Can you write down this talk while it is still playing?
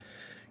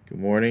Good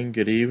morning,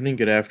 good evening,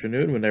 good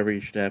afternoon, whenever you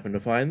should happen to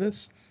find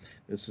this.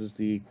 This is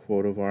the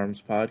Quote of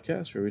Arms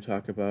podcast where we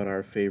talk about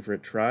our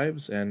favorite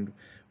tribes and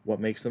what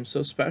makes them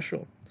so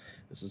special.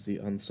 This is the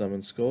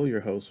Unsummoned Skull,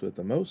 your host with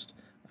the most.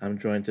 I'm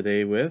joined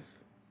today with.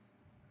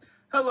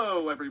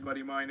 Hello,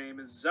 everybody. My name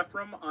is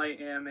Zephram. I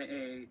am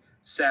a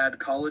sad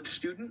college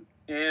student,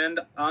 and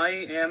I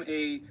am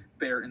a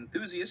bear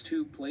enthusiast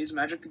who plays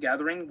Magic the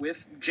Gathering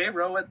with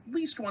J-Ro at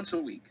least once a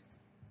week.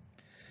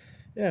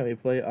 Yeah, we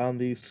play on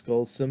the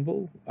skull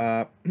symbol,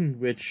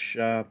 which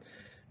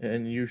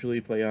and usually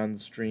play on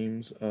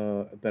streams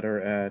that are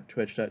at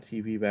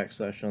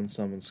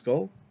twitch.tv/unsummoned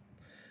skull.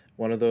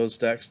 One of those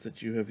decks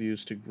that you have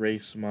used to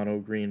grace Mono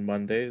Green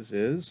Mondays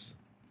is.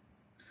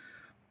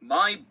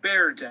 My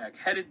bear deck,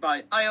 headed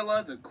by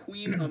Ayla, the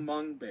queen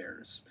among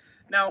bears.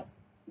 Now,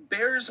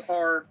 bears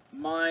are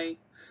my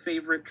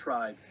favorite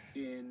tribe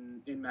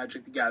in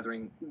Magic the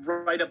Gathering,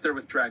 right up there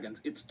with dragons.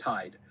 It's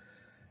tied.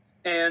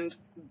 And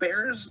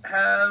bears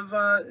have,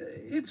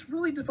 it's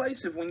really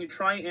divisive when you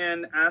try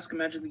and ask a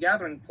Magic the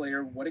Gathering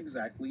player what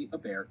exactly a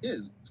bear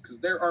is, because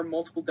there are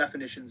multiple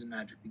definitions in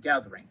Magic the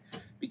Gathering,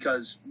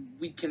 because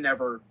we can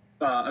never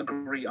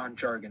agree on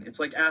jargon. It's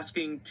like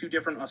asking two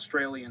different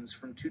Australians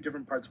from two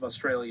different parts of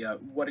Australia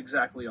what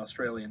exactly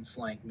Australian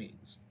slang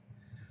means.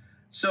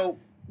 So,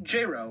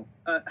 J-Ro,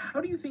 how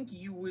do you think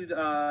you would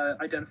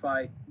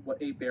identify what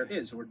a bear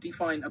is, or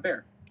define a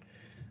bear?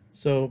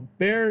 So,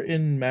 bear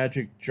in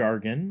magic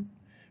jargon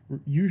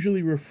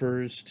usually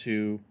refers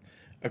to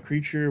a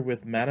creature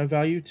with mana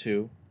value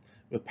 2,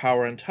 with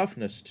power and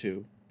toughness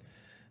 2,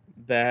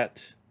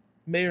 that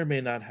may or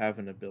may not have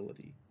an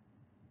ability.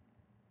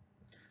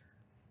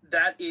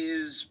 That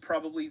is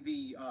probably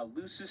the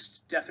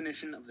loosest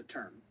definition of the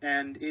term,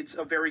 and it's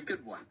a very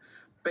good one.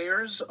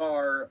 Bears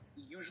are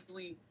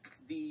usually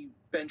the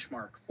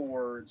benchmark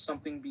for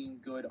something being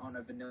good on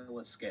a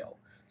vanilla scale.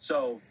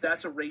 So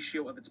that's a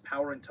ratio of its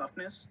power and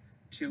toughness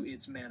to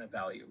its mana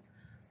value.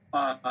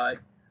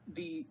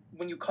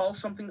 When you call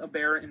something a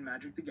bear in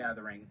Magic the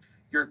Gathering,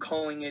 you're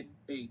calling it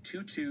a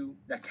 2/2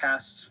 that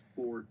casts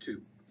for 2.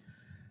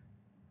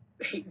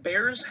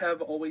 Bears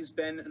have always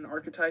been an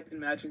archetype in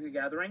Magic the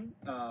Gathering.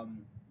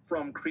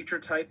 From creature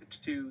type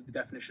to the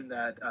definition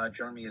that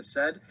Jeremy has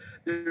said,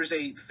 there's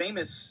a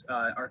famous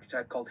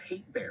archetype called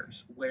hate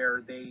bears,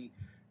 where they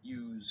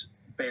use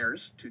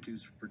bears,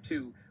 2/2s for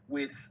 2,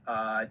 with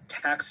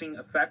taxing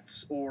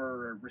effects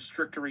or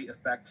restrictory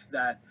effects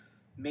that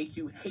make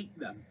you hate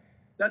them.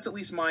 That's at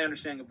least my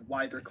understanding of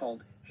why they're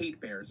called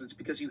hate bears. It's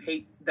because you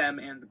hate them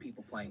and the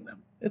people playing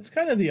them. It's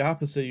kind of the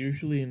opposite,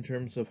 usually, in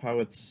terms of how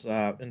it's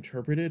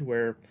interpreted,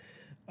 where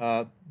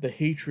the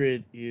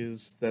hatred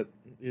is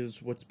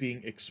what's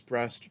being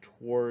expressed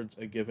towards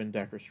a given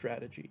deck or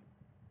strategy.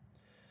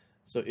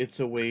 So it's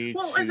a way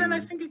Well, and then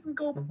I to. think it can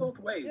go both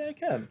Yeah, ways. it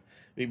can.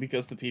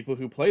 Because the people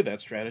who play that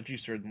strategy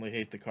certainly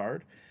hate the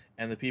card,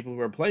 and the people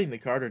who are playing the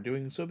card are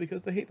doing so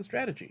because they hate the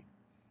strategy.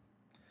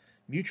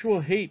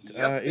 Mutual hate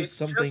Yep, is it's just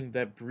something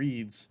that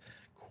breeds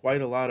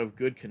quite a lot of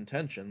good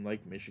contention,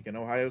 like Michigan,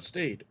 Ohio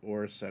State,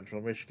 or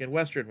Central Michigan,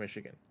 Western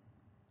Michigan.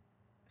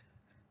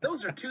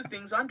 those are two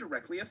things I'm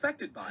directly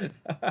affected by.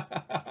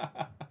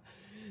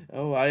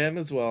 Oh, I am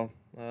as well.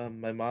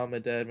 My mom, my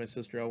dad, my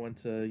sister all went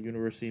to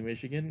University of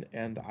Michigan,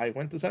 and I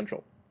went to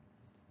Central.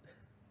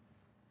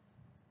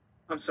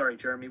 I'm sorry,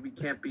 Jeremy. We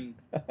can't be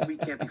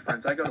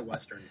friends. I go to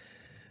Western.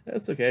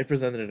 That's okay. I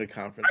presented at a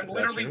conference I'm at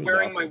literally Western. It was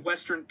wearing my awesome.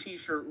 Western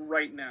T-shirt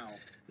right now.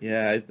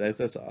 Yeah, I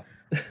saw.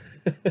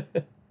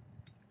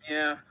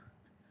 Yeah.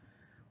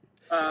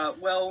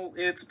 Well,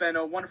 it's been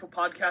a wonderful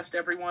podcast,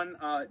 everyone.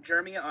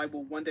 Jeremy, I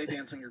will one day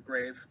dance on your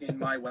grave in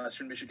my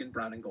Western Michigan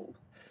brown and gold.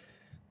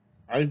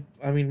 I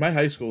mean, my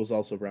high school was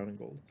also brown and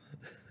gold.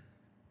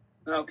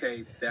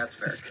 Okay, that's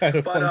fair. It's kind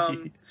of But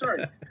funky.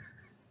 sorry,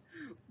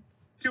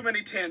 too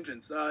many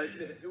tangents.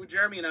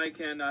 Jeremy and I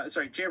can,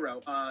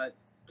 J-Ro,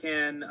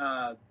 can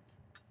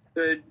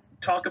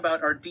talk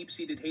about our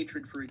deep-seated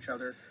hatred for each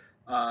other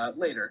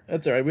later.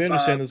 That's all right. We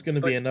understand there's going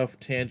to be But enough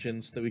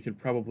tangents that we could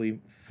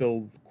probably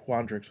fill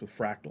Quandrix with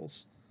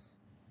fractals.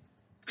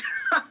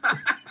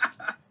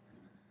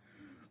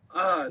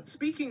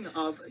 Speaking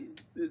of,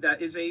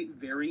 that is a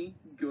very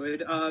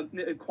good,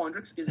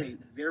 Quandrix is a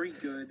very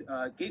good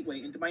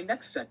gateway into my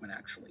next segment,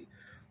 actually.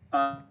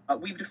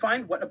 We've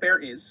defined what a bear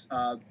is.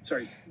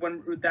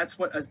 That's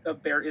what a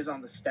bear is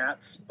on the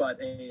stats, but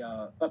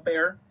a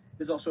bear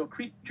is also a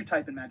creature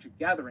type in Magic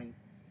Gathering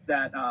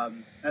that,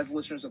 as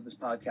listeners of this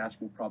podcast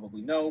will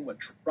probably know what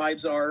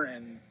tribes are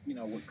and,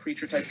 what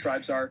creature type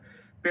tribes are.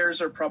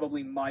 Bears are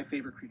probably my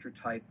favorite creature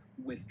type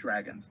with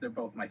dragons. They're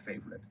both my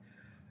favorite.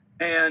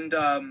 And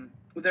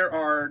there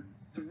are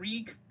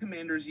 3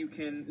 commanders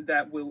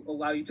that will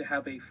allow you to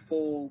have a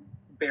full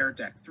bear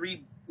deck.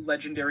 3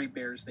 legendary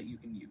bears that you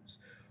can use.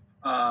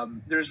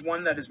 There's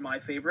one that is my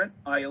favorite,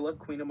 Ayla,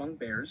 Queen Among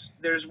Bears.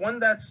 There's one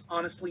that's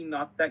honestly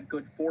not that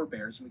good for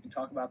bears, and we can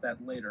talk about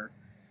that later.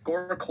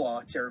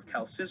 Goraclaw, Terror of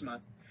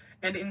Calcisma.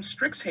 And in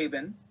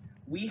Strixhaven,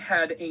 we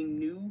had a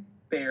new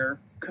bear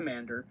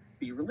commander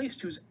be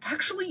released, who's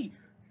actually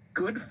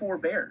good for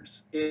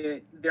bears.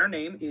 Their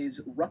name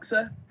is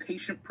Ruxa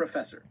Patient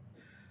Professor.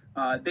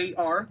 They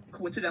are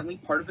coincidentally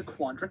part of the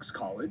Quandrix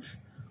College.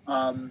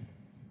 Um,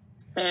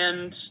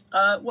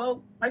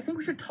 well, I think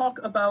we should talk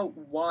about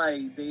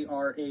why they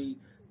are a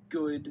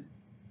good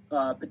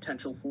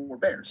potential for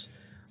bears.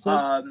 So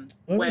why don't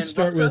we When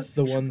start Ruxa with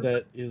the should one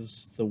that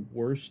is the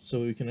worst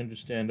so we can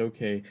understand,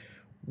 okay,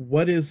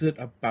 what is it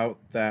about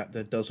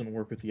that doesn't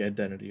work with the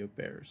identity of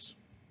bears?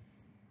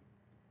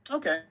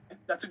 Okay,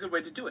 that's a good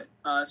way to do it.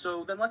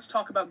 So then let's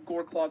talk about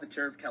Goreclaw, the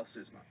Terror of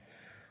Calcisma.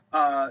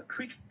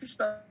 Creature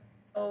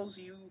spells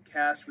you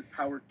cast with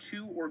power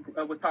 2 or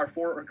with power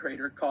 4 or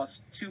greater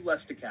cost 2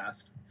 less to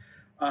cast.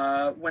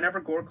 Whenever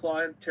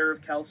Goreclaw, Terror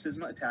of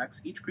Calcisma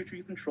attacks, each creature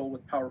you control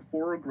with power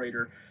 4 or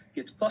greater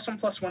gets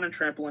 +1/+1 and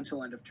trample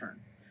until end of turn.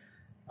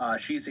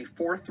 She is a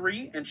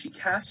 4/3, and she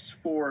casts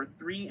for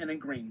 3 and a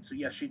green. So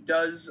yes, she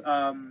does.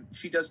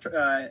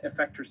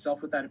 Affect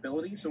herself with that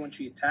ability. So when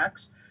she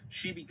attacks,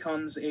 she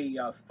becomes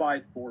a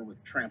 5/4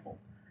 with trample.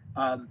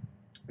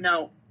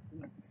 Now,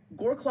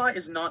 Goreclaw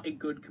is not a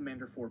good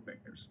commander for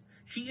bears.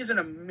 She is an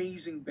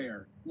amazing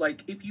bear.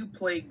 Like if you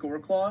play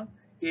Goreclaw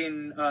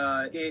in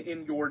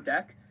your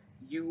deck,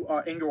 you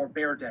are in your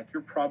bear deck,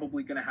 you're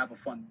probably going to have a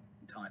fun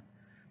time.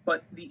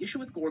 But the issue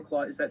with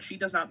Goreclaw is that she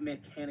does not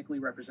mechanically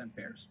represent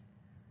bears.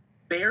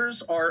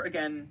 Bears are,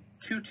 again,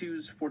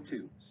 2/2s for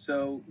 2,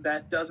 so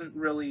that doesn't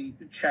really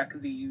check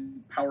the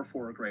power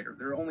 4 or greater.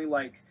 There are only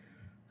like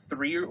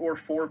 3 or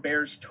 4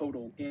 bears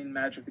total in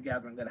Magic the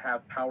Gathering that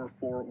have power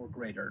 4 or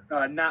greater,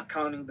 not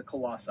counting the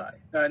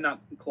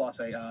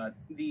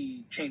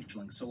the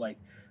changelings. So like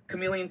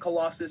Chameleon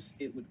Colossus,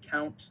 it would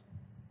count,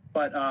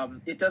 but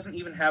it doesn't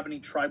even have any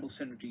tribal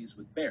synergies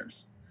with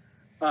bears,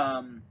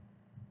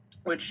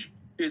 which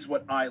is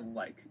what I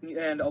like,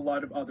 and a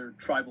lot of other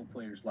tribal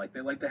players like. They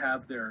like to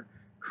have their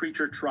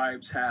creature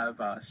tribes have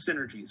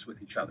synergies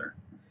with each other.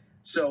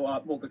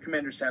 So, the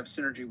commanders have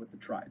synergy with the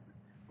tribe.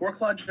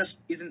 Goreclaw just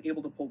isn't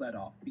able to pull that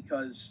off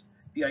because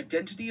the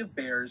identity of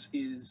bears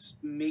is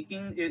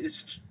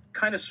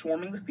kind of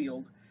swarming the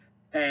field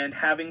and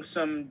having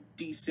some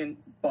decent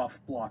buff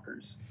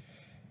blockers.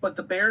 But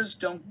the bears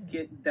don't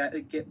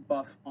get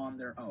buff on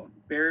their own.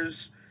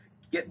 Bears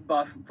get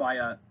buff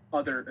via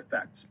other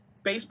effects.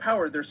 Base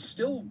power, they're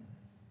still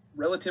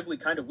relatively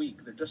kind of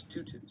weak. They're just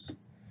 2/2s.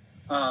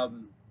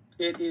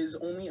 It is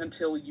only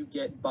until you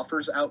get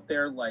buffers out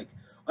there, like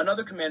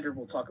another commander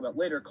we'll talk about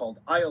later called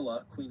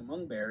Iola, Queen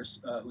Among Bears,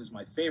 who's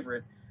my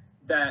favorite,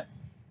 that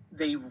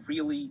they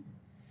really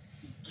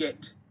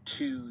get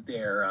to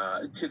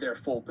their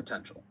full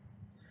potential.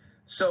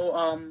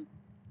 So,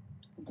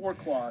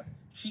 Goreclaw,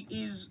 she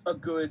is a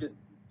good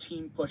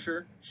team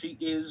pusher. She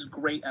is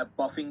great at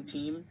buffing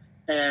team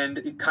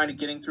and kind of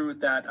getting through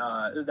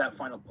that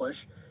final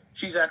push.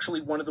 She's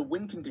actually one of the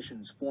win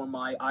conditions for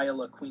my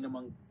Iola Queen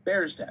Among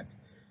Bears deck.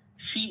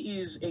 She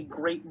is a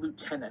great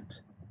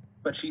lieutenant,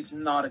 but she's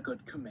not a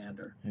good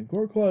commander. And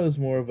Goreclaw is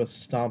more of a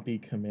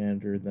stompy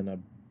commander than a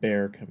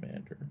bear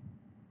commander.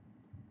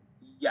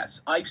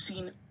 Yes, I've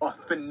seen a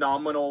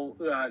phenomenal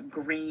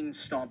green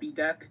stompy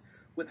deck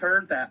with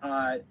her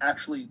that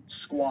actually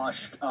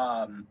squashed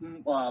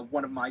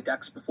one of my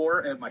decks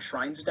before, my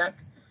Shrines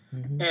deck,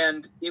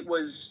 and it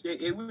was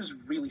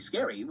really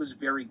scary. It was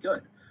very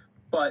good,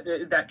 but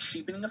that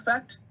cheapening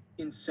effect,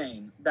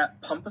 insane.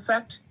 That pump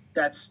effect,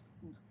 that's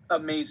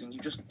amazing. You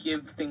just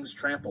give things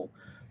trample,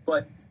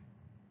 but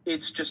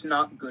it's just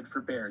not good for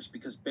bears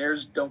because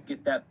bears don't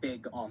get that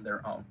big on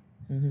their own.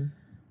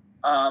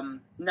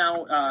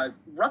 Now,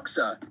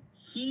 Ruxa,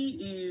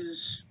 he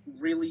is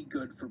really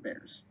good for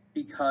bears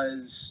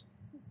because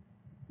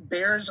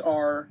bears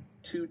are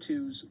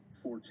 2/2s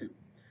for 2.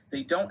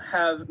 They don't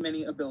have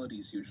many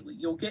abilities usually.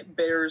 You'll get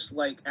bears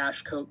like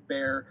Ashcoat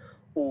Bear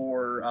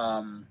or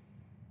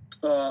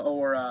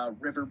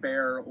River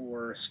Bear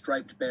or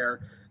Striped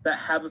Bear that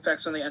have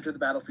effects when they enter the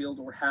battlefield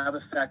or have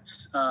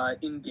effects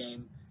in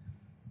game.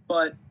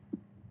 But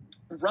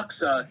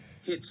Ruxa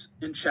hits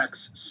and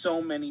checks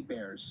so many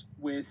bears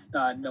with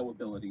no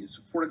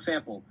abilities. For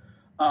example,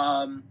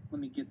 let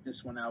me get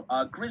this one out.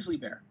 Grizzly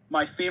Bear,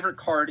 my favorite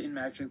card in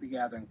Magic the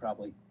Gathering,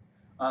 probably.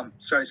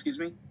 Sorry, excuse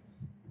me.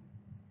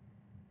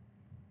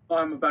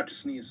 I'm about to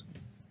sneeze.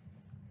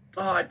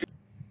 That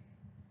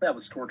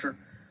was torture.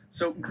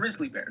 So,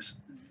 Grizzly Bears.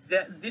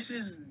 This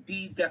is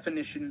the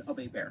definition of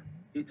a bear.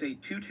 It's a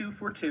 2/2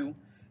 for 2.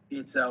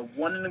 It's a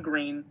 1 and a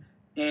green,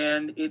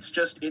 and it's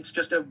just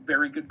a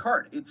very good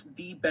card. It's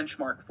the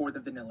benchmark for the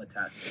vanilla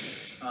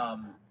tactics.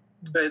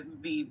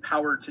 The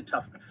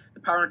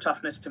power and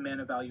toughness to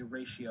mana value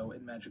ratio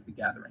in Magic the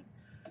Gathering.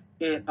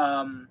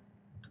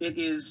 It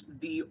is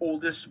the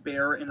oldest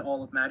bear in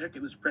all of Magic.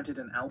 It was printed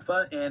in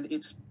Alpha, and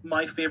it's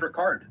my favorite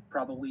card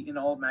probably in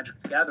all of Magic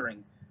the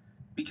Gathering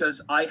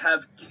because I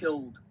have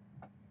killed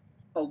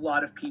a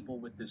lot of people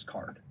with this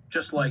card.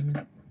 Just like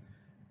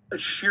a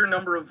sheer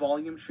number of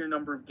volume, sheer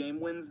number of game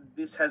wins,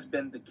 this has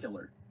been the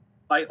killer.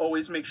 I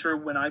always make sure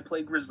when I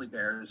play Grizzly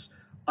Bears,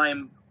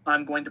 I'm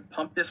going to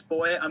pump this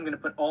boy. I'm going to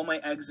put all my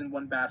eggs in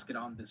one basket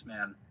on this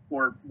man,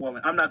 or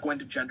woman. I'm not going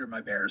to gender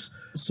my bears.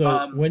 So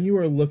Um, when you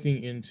are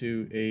looking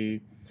into a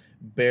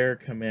bear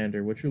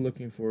commander, what you're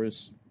looking for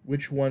is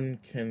which one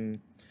can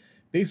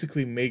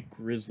basically make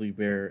grizzly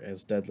bear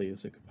as deadly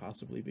as it could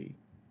possibly be.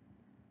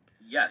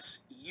 yes,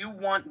 you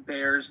want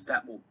bears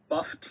that will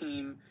buff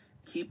team,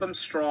 keep them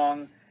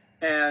strong,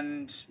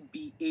 and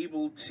be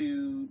able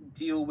to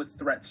deal with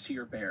threats to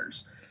your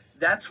bears.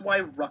 That's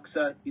why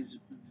Ruxa is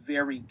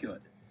very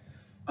good.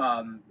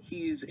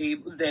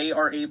 They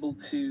are able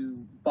to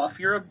buff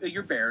your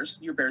bears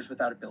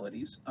without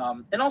abilities,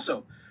 and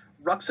also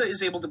Ruxa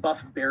is able to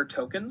buff bear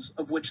tokens,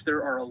 of which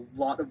there are a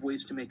lot of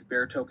ways to make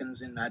bear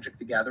tokens in Magic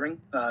the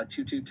Gathering.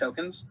 2/2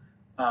 tokens,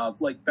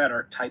 like that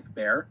are type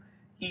bear.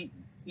 He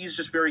he's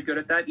just very good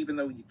at that, even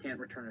though you can't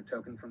return a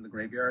token from the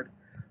graveyard.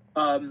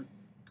 Um,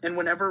 and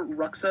whenever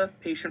Ruxa,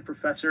 Patient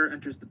Professor,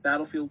 enters the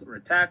battlefield or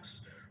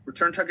attacks,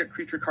 return target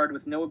creature card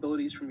with no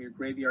abilities from your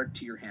graveyard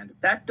to your hand. If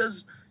that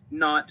does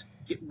not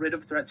get rid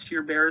of threats to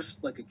your bears,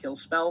 like a kill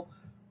spell,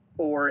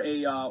 or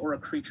a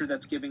creature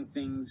that's giving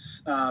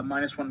things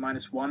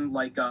 -1/-1,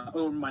 like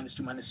or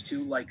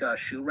 -2/-2, like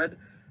Shield Red.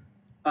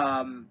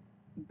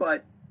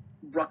 But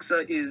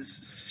Ruxa is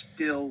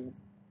still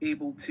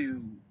able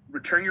to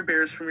return your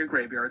bears from your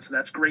graveyard, so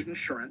that's great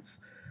insurance.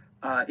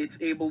 They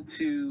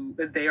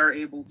are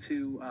able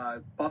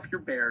to buff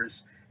your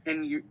bears,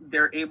 and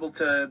they're able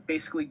to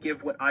basically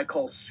give what I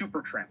call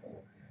super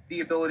trample,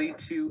 the ability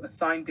to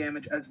assign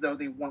damage as though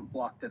they weren't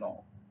blocked at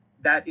all.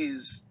 That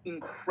is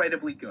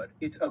incredibly good.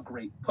 It's a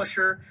great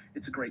pusher,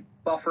 it's a great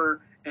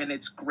buffer, and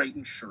it's great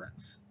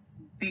insurance.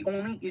 The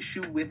only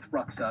issue with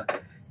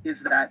Ruxa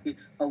is that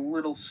it's a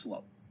little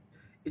slow.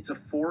 It's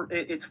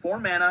 4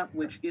 mana,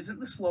 which isn't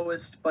the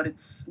slowest, but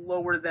it's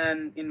slower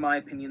than, in my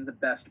opinion, the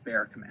best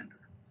bear commander.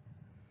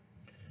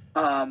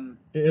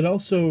 It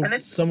also And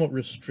it somewhat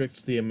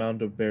restricts the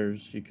amount of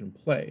bears you can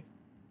play.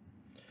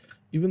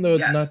 Even though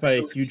it's Yes, not by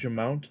a so huge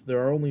amount, there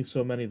are only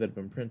so many that have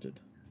been printed.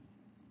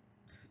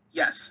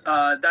 yes,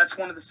 that's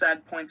one of the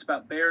sad points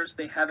about bears.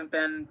 There haven't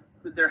been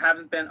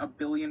a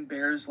billion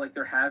bears like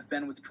there have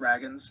been with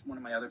dragons, one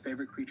of my other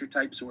favorite creature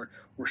types, or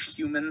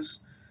humans.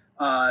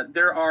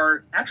 There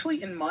are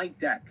actually in my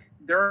deck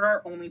there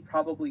are only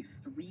probably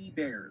 3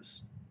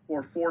 bears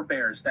or 4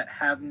 bears that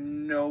have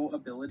no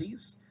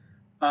abilities.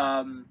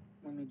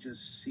 Let me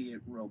just see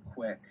it real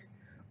quick.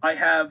 I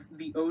have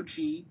the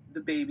OG,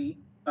 the baby,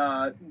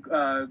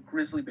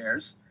 grizzly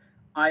bears.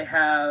 I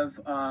have,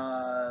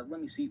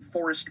 let me see,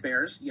 forest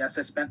bears. Yes,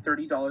 I spent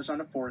 $30 on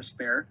a forest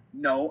bear.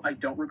 No, I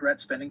don't regret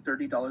spending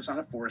 $30 on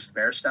a forest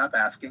bear. Stop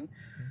asking.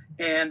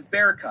 And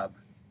bear cub,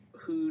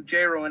 who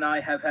Jero and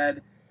I have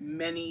had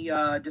many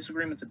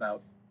disagreements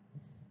about.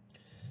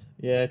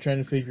 Yeah,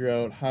 trying to figure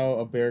out how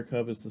a bear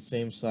cub is the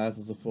same size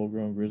as a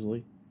full-grown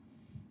grizzly.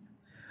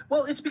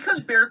 Well, it's because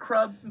bear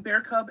cub,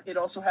 it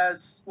also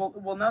has.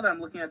 Well. Now that I'm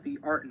looking at the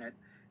art in it,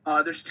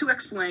 there's 2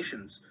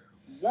 explanations.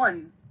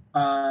 One,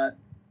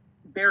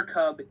 bear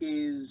cub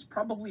is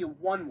probably a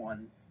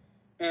 1/1,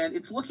 and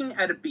it's looking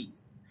at a bee.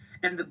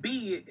 And the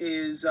bee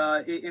is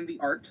in the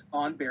art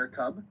on bear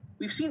cub.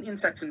 We've seen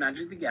insects in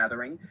Magic the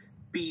Gathering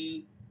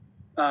be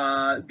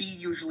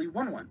usually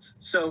 1/1s.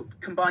 So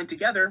combined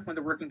together, when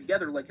they're working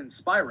together, like in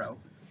Spyro,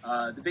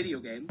 the video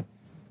game,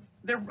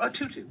 they're a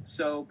 2/2.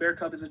 So bear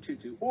cub is a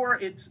 2/2, or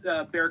it's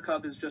bear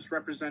cub is just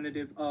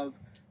representative of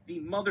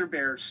the mother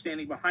bear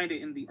standing behind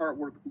it in the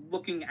artwork,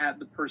 looking at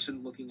the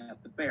person looking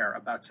at the bear,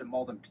 about to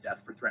maul them to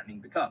death for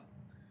threatening the cub.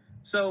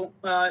 So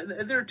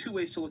there are 2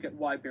 ways to look at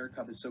why bear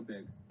cub is so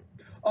big.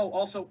 Oh,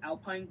 also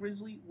alpine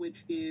grizzly,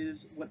 which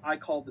is what I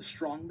call the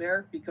strong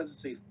bear, because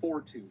it's a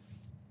 4/2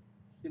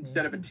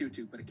 instead of a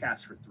 2/2, but it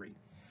casts for 3.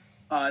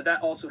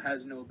 That also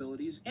has no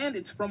abilities, and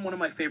it's from one of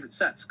my favorite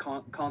sets,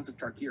 Cons of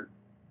Tarkir.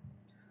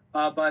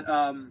 But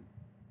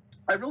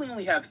I really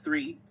only have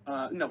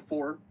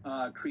 4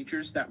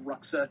 creatures that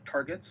Ruxa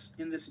targets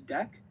in this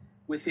deck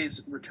with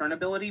his return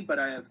ability, but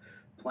I have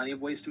plenty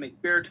of ways to make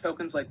bear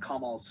tokens, like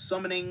Kamal's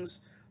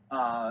Summonings,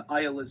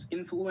 Ayala's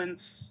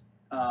Influence,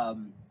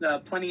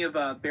 plenty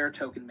of bear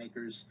token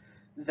makers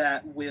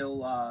that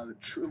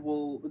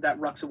that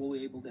Ruxa will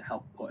be able to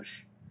help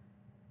push.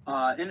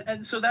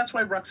 And so that's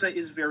why Ruxa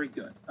is very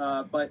good.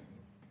 But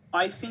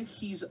I think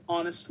he's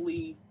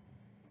honestly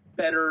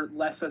better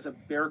less as a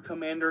bear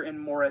commander and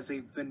more as a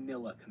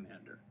vanilla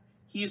commander.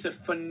 He's a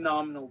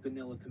phenomenal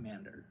vanilla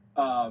commander.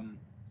 And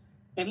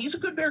he's a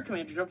good bear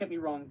commander, don't get me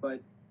wrong,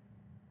 but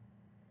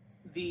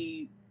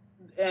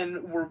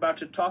and we're about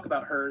to talk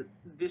about her.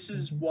 This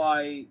is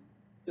why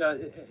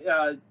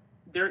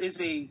there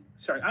is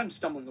sorry, I'm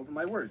stumbling over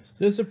my words.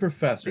 There's a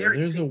professor,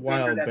 there's a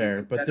wild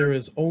bear, but there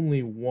is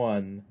only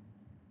one.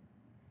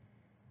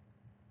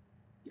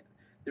 Yeah,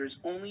 there's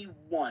only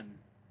one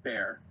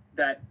bear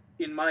that,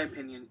 in my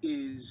opinion,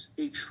 is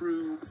a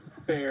true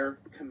bear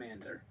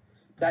commander.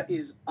 That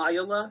is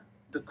Ayala,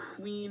 the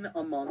Queen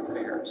Among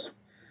Bears.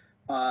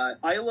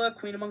 Ayala,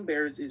 Queen Among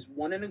Bears, is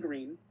 1 in a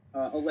green,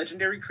 a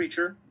legendary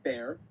creature,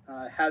 bear,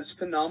 has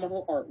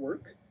phenomenal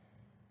artwork,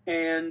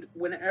 and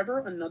whenever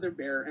another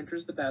bear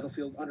enters the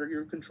battlefield under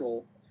your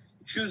control,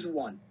 choose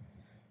 1.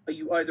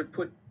 You either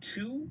put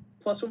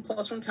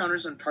 2+1/+1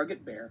 counters on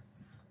target bear,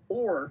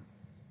 or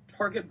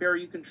target bear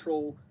you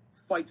control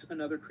fights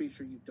another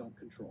creature you don't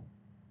control.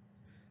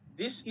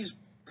 This is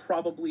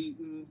probably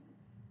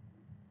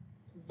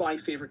my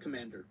favorite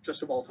commander,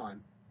 just of all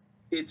time.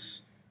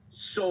 It's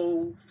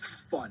so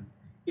fun.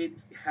 It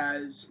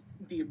has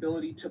the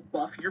ability to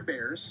buff your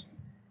bears,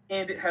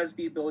 and it has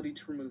the ability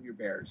to remove your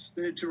bears,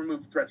 to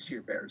remove threats to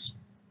your bears.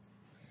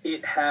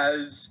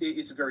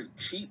 It's very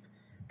cheap,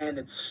 and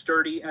it's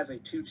sturdy as a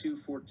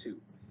 2/2/4/2.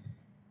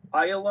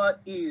 Ayla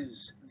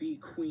is the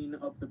queen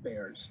of the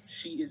bears.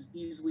 She is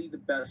easily the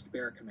best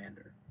bear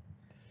commander.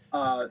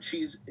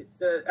 She's,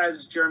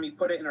 as Jeremy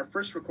put it in our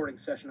first recording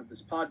session of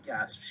this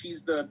podcast,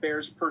 she's the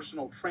bear's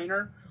personal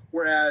trainer,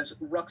 whereas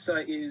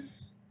Ruxa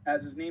is,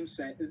 as his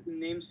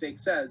namesake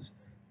says,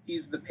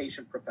 he's the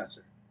patient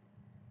professor.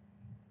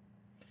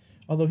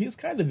 Although he's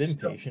kind of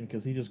impatient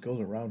because he just goes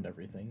around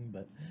everything,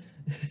 but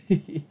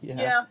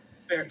yeah,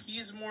 fair.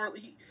 He's more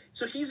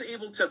so he's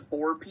able to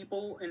bore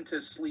people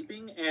into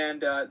sleeping,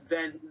 and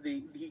then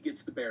he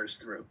gets the bears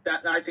through.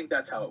 That I think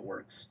that's how it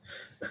works.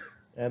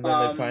 And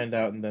then they find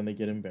out, and then they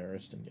get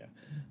embarrassed, and yeah.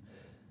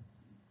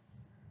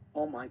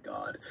 Oh my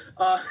god.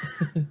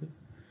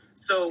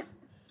 So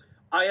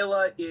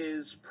Ayla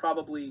is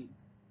probably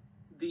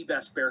the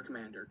best bear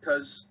commander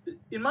because,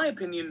 in my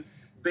opinion,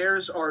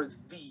 bears are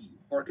the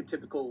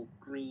archetypical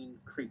green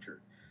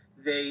creature.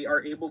 They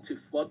are able to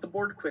flood the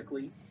board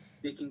quickly.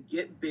 They can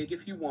get big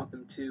if you want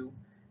them to,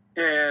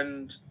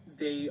 and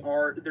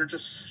they're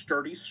just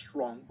sturdy,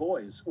 strong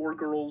boys or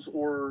girls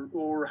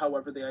or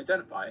however they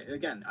identify.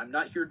 Again, I'm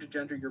not here to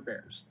gender your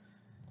bears.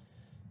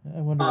 I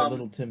wonder what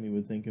little Timmy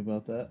would think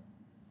about that.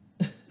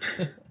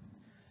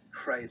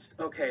 Christ.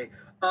 Okay.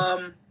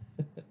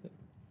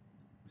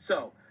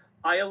 So,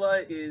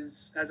 Ayla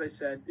is, as I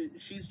said,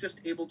 she's just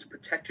able to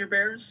protect your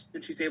bears,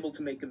 and she's able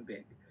to make them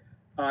big.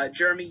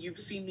 Jeremy, you've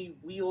seen me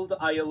wield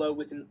Ayla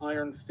with an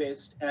iron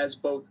fist as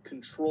both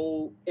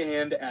control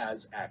and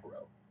as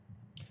aggro.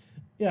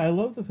 Yeah, I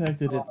love the fact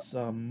that it's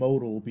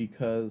modal,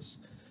 because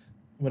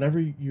whenever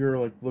you're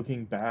like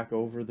looking back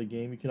over the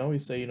game, you can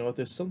always say, you know what,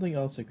 there's something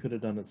else I could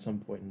have done at some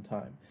point in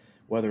time.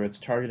 Whether it's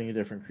targeting a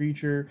different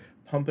creature,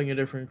 pumping a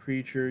different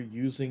creature,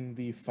 using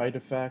the fight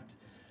effect,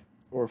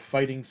 or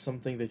fighting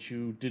something that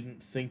you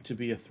didn't think to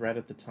be a threat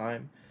at the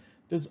time.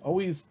 There's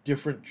always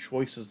different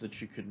choices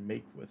that you could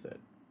make with it.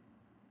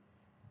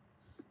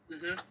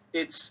 Mm-hmm.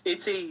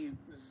 It's a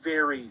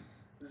very,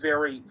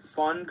 very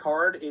fun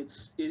card.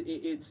 It's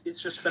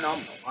just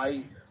phenomenal.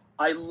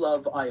 I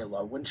love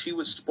Ayla. When she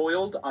was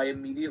spoiled, I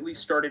immediately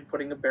started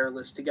putting a bear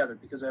list together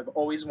because I've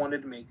always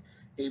wanted to make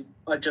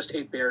just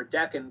a bear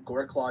deck, and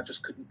Goreclaw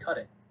just couldn't cut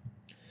it.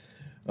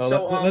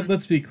 So,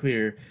 let's be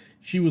clear.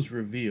 She was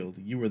revealed.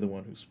 You were the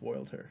one who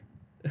spoiled her.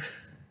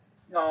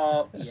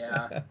 Oh,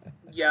 yeah.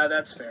 Yeah,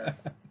 that's fair.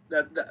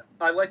 That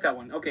I like that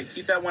one. Okay,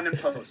 keep that one in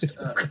post.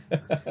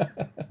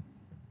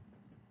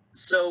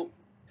 So,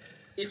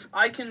 if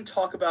I can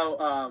talk about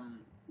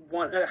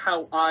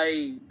how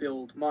I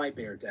build my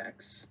bear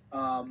decks,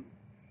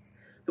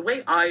 the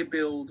way I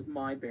build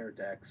my bear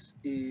decks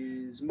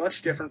is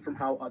much different from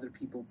how other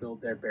people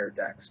build their bear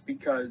decks,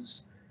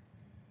 because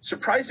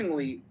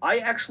surprisingly, I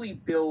actually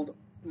build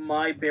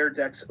my bear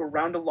decks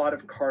around a lot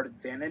of card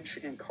advantage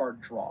and card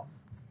draw.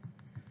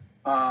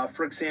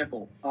 For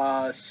example,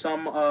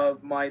 some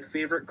of my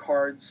favorite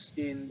cards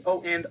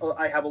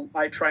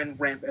I try and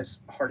ramp as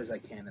hard as I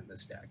can in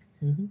this deck.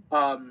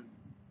 Mm-hmm.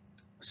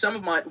 Some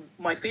of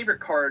my favorite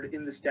card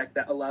in this deck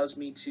that allows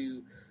me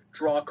to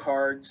draw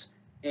cards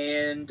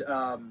and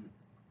and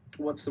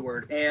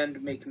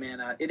make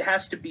mana. It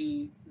has to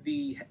be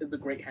the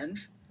Great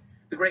Henge.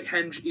 The Great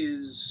Henge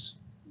is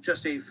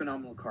just a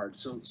phenomenal card.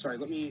 So, sorry,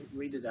 let me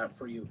read it out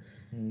for you.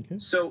 Okay.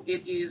 So,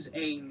 it is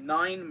a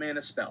 9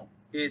 mana spell.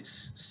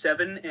 It's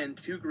 7 and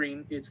 2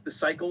 green. It's the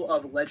cycle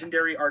of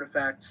legendary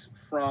artifacts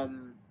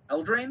from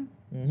Eldraine.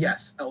 Mm-hmm.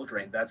 Yes,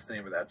 Eldraine. That's the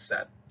name of that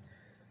set.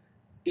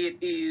 It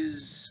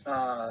is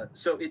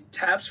so it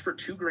taps for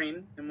 2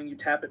 green, and when you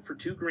tap it for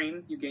 2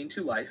 green, you gain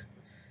 2 life.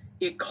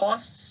 It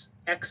costs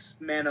X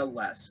mana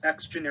less,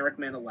 X generic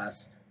mana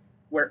less,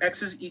 where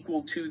X is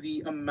equal to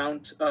the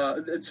amount,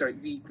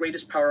 the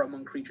greatest power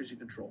among creatures you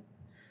control.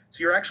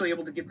 So you're actually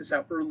able to get this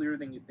out earlier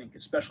than you think,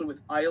 especially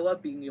with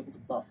Ayla being able to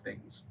buff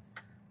things.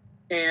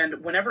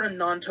 And whenever a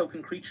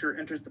non-token creature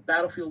enters the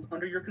battlefield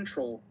under your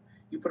control,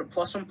 you put a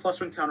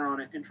 +1/+1 counter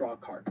on it and draw a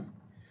card.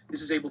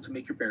 This is able to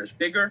make your bears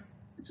bigger.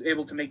 It's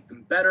able to make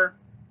them better.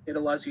 It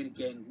allows you to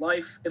gain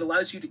life. It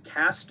allows you to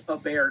cast a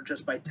bear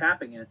just by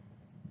tapping it,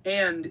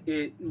 and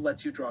it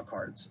lets you draw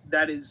cards.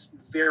 That is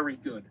very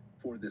good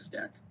for this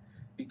deck,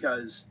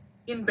 because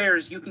in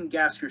bears, you can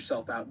gas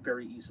yourself out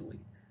very easily.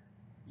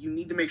 You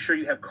need to make sure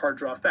you have card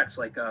draw effects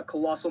like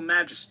Colossal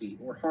Majesty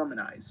or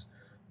Harmonize.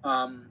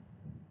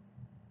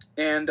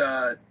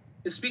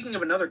 Speaking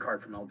of another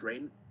card from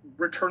Eldraine,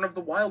 Return of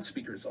the Wild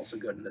Speaker is also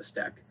good in this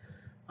deck.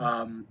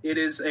 It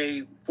is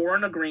a 4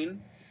 and a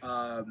green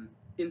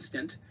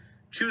instant.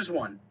 Choose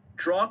one.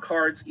 Draw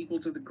cards equal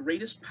to the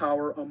greatest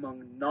power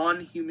among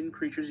non-human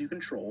creatures you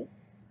control.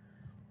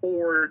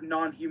 or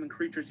non-human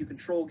creatures you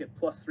control get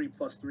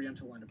 +3/+3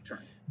 until end of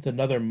turn. It's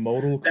another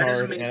modal That is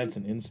card, and amazing. it's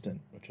an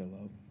instant, which I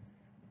love.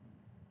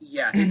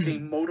 Yeah, it's a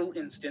modal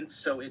instance,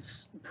 so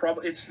it's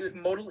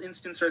modal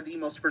instants are the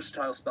most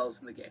versatile spells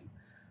in the game.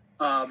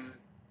 Um,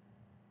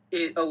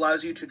 it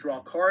allows you to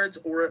draw cards,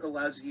 or it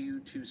allows you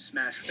to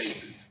smash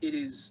faces. It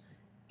is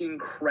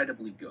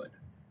incredibly good.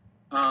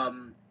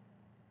 Um,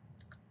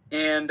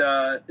 and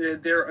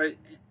there are,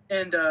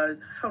 and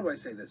how do I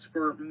say this?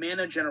 For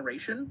mana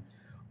generation,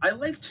 I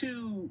like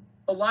to.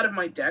 A lot of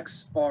my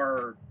decks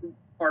are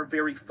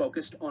very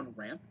focused on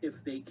ramp if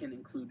they can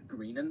include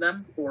green in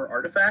them or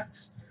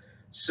artifacts.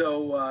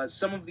 So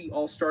some of the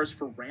all stars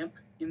for ramp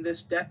in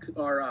this deck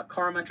are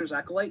Karametra's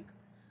Acolyte.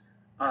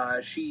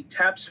 She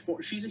taps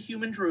for. She's a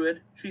human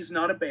druid. She's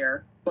not a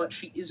bear, but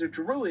she is a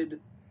druid,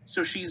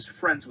 so she's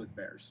friends with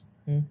bears.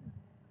 Mm.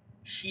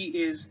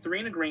 She is 3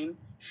 and a green.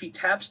 She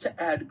taps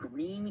to add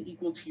green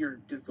equal to your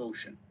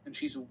devotion, and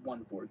she's a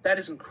 1/4. That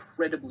is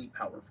incredibly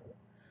powerful,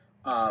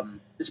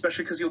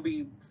 especially because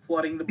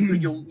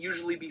you'll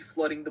usually be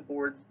flooding the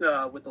board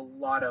with a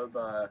lot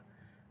of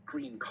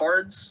green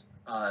cards.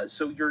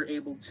 So you're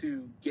able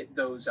to get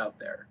those out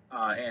there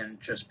and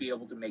just be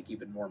able to make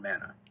even more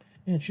mana.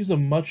 And she's a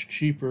much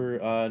cheaper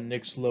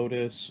Nyx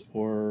Lotus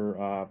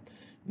or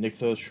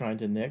Nykthos trying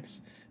to Nyx.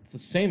 It's the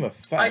same I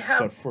effect, have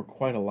but for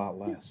quite a lot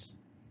less.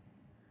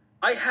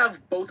 I have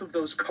both of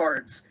those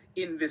cards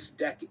in this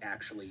deck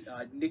actually,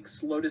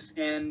 Nyx Lotus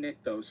and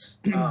Nykthos.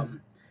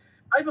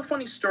 I have a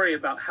funny story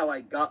about how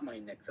I got my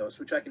Nykthos,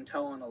 which I can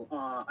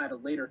tell at a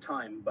later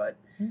time. But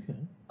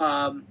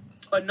Okay.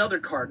 another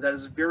card that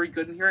is very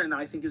good in here, and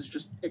I think is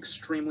just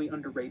extremely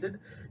underrated,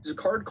 is a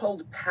card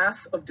called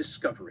Path of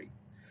Discovery.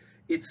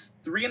 It's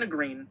 3 and a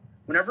green.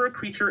 Whenever a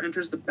creature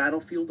enters the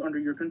battlefield under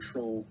your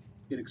control,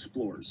 it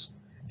explores.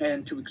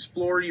 And to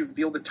explore, you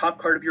reveal the top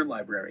card of your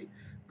library.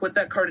 Put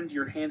that card into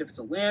your hand if it's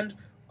a land.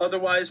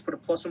 Otherwise, put a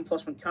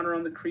 +1/+1 counter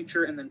on the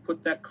creature, and then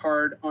put that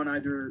card on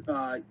either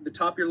the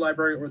top of your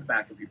library or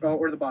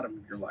the bottom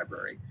of your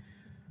library.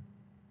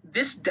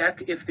 This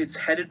deck, if it's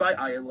headed by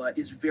Ayla,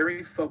 is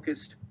very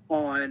focused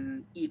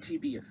on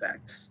ETB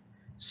effects.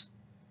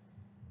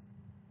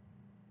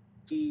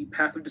 The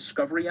Path of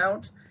Discovery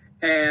out,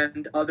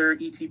 and other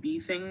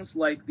ETB things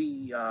like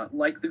the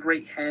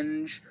Great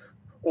Henge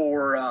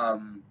or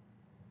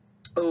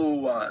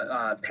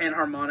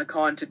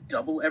Panharmonicon to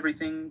double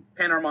everything.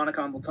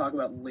 Panharmonicon we'll talk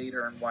about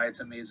later and why it's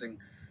amazing.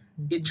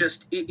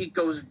 It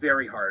goes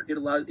very hard. It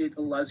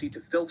allows you to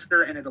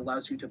filter, and it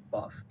allows you to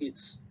buff.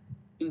 It's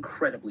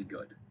incredibly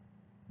good.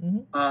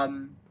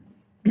 Mm-hmm.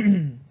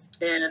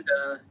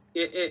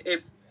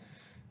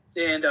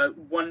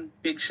 One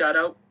big shout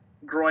out,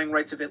 Growing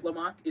Rights of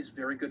Itlamok is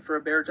very good for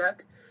a bear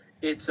deck.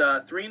 It's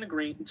 2 and a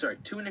green.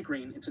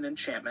 It's an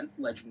enchantment,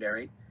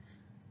 legendary.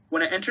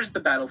 When it enters the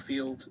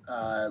battlefield,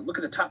 look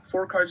at the top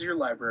 4 cards of your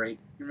library.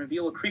 You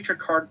reveal a creature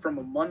card from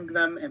among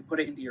them and put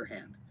it into your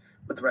hand.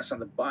 Put the rest on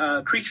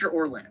the creature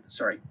or land.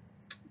 Sorry.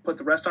 Put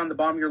the rest on the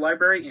bottom of your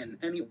library in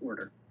any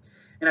order.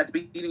 And at the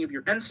beginning of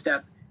your end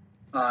step,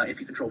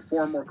 if you control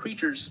 4 or more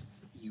creatures,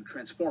 you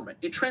transform it.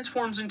 It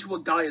transforms into a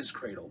Gaia's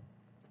Cradle.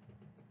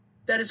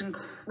 That is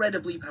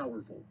incredibly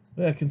powerful.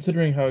 Yeah,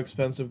 considering how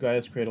expensive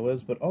Gaia's Cradle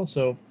is, but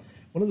also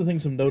one of the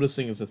things I'm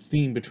noticing is a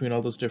theme between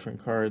all those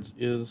different cards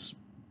is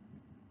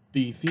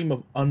the theme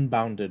of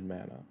unbounded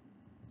mana.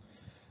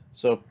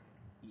 So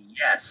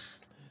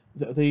yes,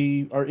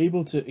 they are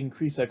able to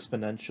increase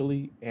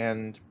exponentially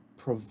and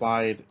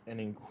provide an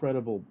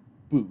incredible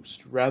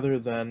boost rather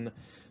than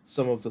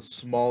some of the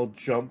small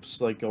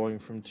jumps like going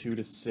from 2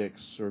 to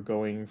 6 or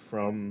going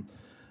from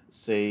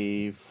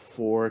say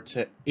 4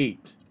 to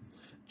 8.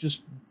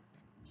 Just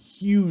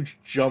huge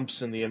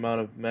jumps in the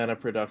amount of mana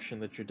production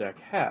that your deck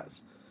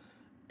has.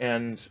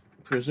 And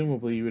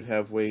presumably you would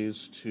have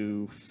ways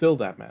to fill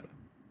that mana.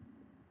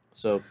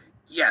 So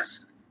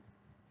yes.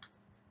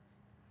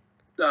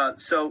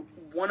 So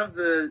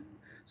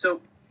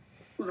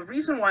the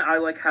reason why I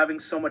like having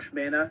so much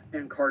mana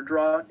and card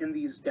draw in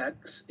this deck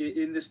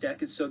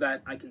is so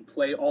that I can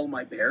play all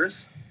my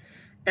bears,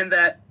 and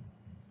that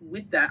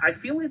with that I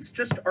feel it's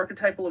just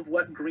archetypal of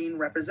what green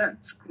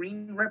represents.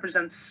 Green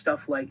represents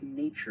stuff like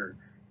nature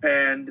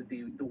and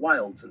the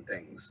wilds and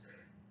things,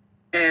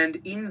 and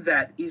in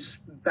that is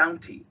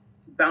bounty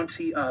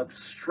of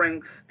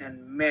strength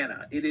and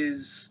mana. It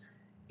is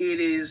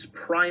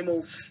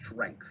primal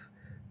strength.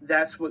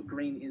 That's what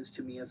green is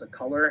to me as a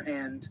color,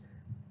 and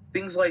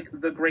things like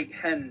the Great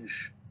Henge,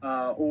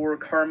 or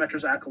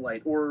Karametra's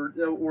Acolyte, or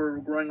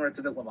Growing Rights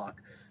of Itlamok,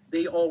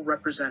 they all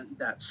represent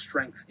that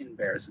strength in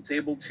bears. It's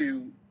able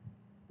to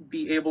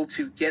be able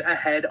to get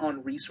ahead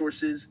on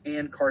resources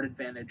and card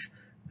advantage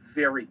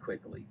very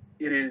quickly.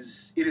 It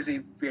is a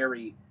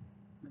very,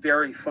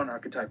 very fun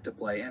archetype to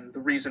play, and the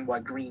reason why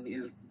green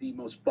is the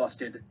most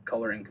busted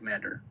color in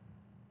Commander.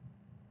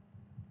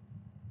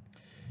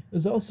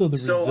 There's also the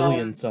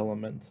resilience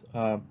element.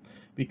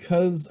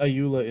 Because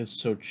Ayula is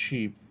so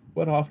cheap,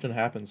 what often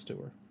happens to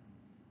her?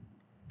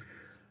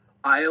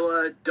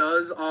 Ayla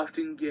does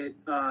often get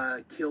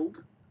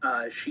killed.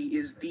 She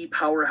is the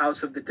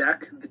powerhouse of the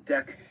deck. The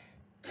deck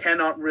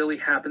cannot really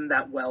happen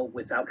that well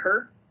without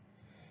her,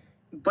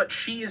 but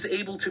she is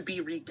able to be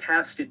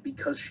recasted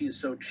because she's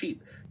so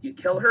cheap. You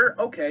kill her,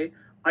 okay,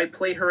 I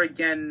play her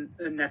again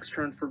next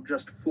turn for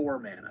just 4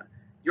 mana.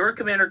 Your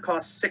commander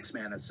costs 6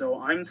 mana, so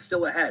I'm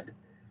still ahead.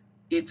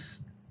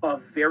 It's a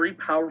very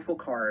powerful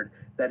card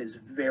that is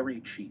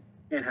very cheap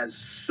and has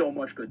so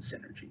much good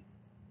synergy.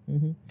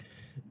 Hmm.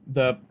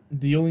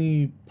 The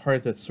only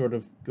part that sort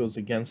of goes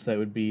against that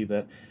would be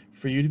that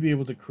for you to be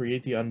able to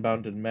create the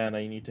unbounded mana,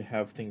 you need to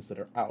have things that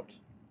are out.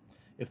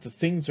 If the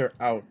things are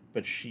out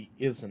but she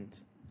isn't,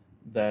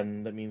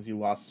 then that means you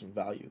lost some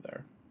value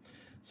there.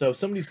 So if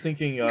somebody's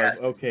thinking of,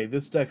 Yes. okay,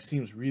 this deck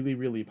seems really,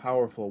 really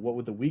powerful, what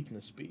would the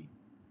weakness be?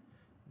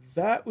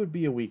 That would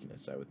be a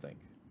weakness, I would think.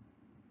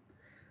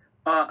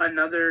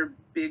 Another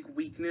big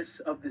weakness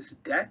of this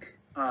deck,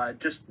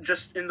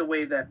 just in the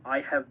way that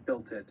I have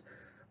built it,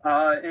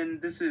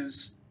 and this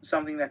is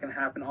something that can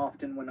happen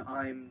often when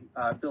I'm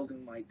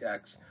building my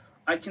decks.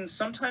 I can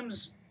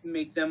sometimes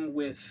make them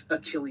with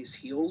Achilles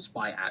heels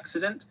by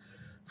accident.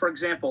 For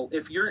example,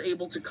 if you're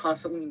able to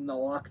constantly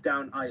lock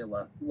down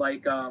Ayla,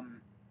 like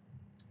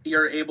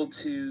you're able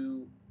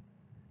to.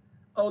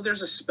 Oh,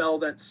 there's a spell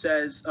that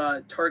says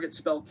target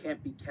spell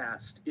can't be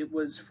cast. It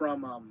was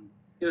from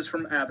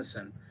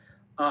Avacyn.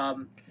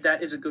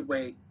 That is a good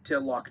way to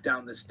lock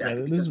down this Yeah,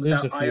 deck because there's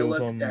a without few of Ayla,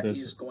 the them. deck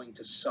There's is going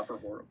to suffer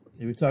horribly.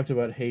 We talked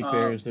about hate Uh,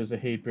 bears. There's a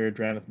hate bear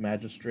Draneth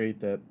Magistrate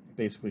that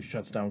basically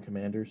shuts down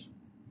commanders.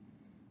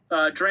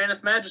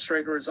 Draneth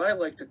Magistrate, or as I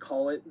like to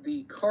call it,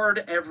 the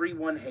card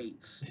everyone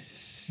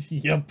hates.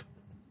 Yep.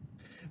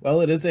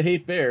 Well, it is a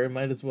hate bear. It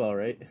might as well,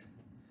 right?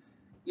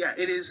 Yeah,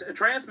 it is.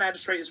 Draneth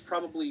Magistrate is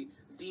probably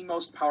the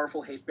most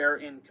powerful hate bear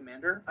in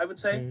Commander, I would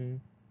say, Mm-hmm.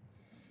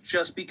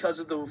 just because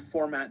of the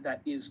format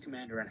that is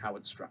Commander and how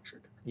it's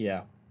structured.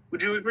 Yeah.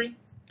 Would you agree?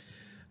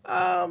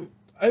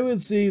 I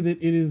would say that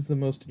it is the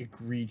most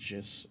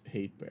egregious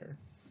hate bear.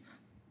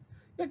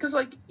 Yeah, because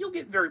like you'll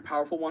get very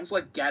powerful ones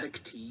like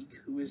Gaddock Teague,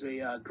 who is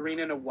a green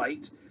and a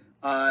white.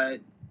 Uh,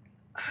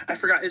 I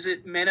forgot, is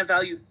it mana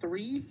value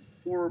 3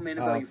 or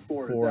mana value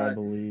 4? 4, I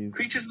believe.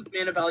 Creatures with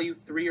mana value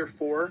 3 or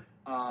 4.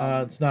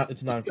 It's not.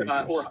 It's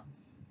non-creatures. Or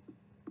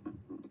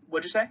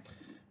what'd you say?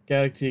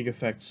 Gaddock Teague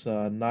affects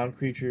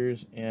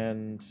non-creatures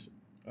and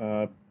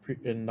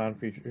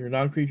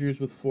non-creatures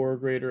with 4 or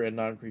greater and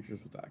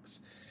non-creatures with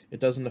X. It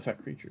doesn't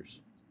affect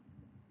creatures.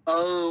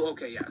 Oh,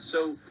 okay, yeah.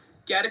 So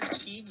Gaddock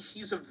Teague,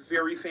 he's a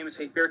very famous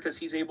hate bear because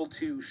he's able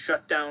to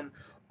shut down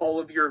all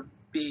of your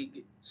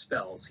big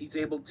spells. He's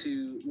able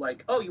to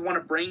like, oh, you want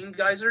a Brain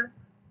Geyser?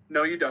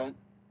 No, you don't.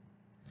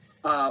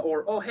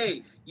 Or oh,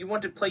 hey, you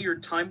want to play your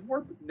Time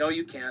Warp? No,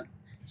 you can't.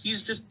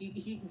 He's just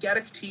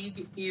Gaddock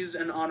Teague is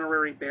an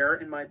honorary bear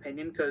in my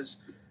opinion because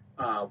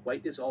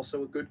white is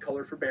also a good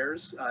color for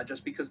bears,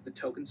 just because of the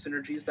token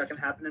synergies that can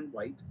happen in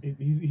white.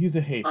 He's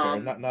a hate bear,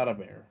 Um, not a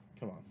bear.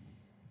 Come on.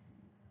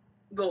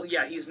 Well,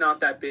 yeah, he's not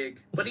that big,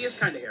 but he is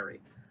kind of hairy.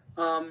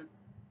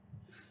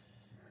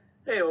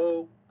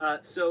 Heyo.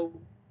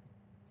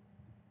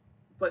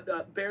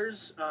 But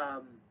bears,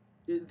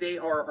 they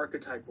are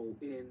archetypal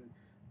in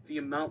the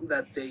amount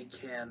that they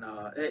can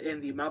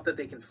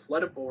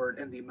flood a board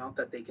and the amount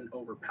that they can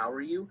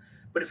overpower you.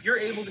 But if you're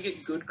able to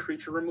get good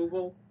creature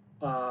removal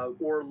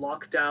or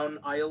lock down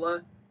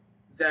Ayla,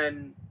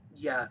 then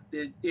yeah,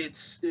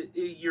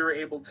 you're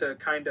able to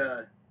kind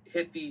of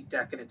hit the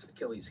deck and its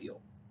Achilles heel.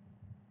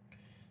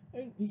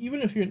 And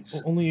even if you're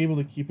only able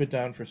to keep it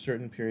down for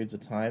certain periods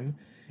of time,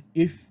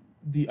 if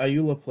the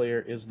Ayula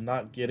player is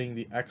not getting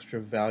the extra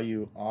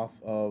value off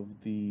of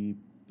the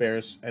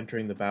bears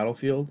entering the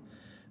battlefield,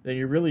 then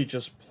you're really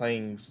just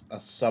playing a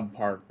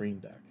subpar green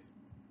deck.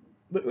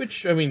 But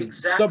which, I mean,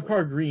 Exactly.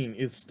 subpar green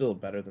is still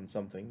better than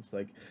some things.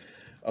 Like,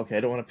 okay, I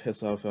don't want to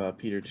piss off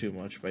Peter too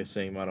much by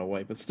saying mono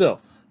white, but still.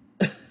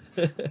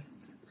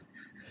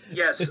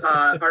 Yes,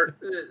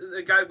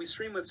 the guy we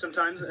stream with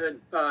sometimes,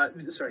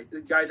 sorry, the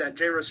guy that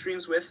J-Ro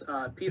streams with,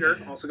 Peter,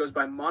 also goes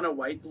by Mono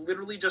White,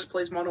 literally just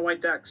plays Mono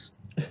White decks.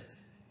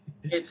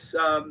 It's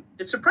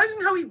surprising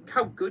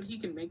how good he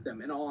can make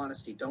them, in all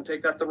honesty. Don't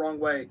take that the wrong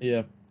way,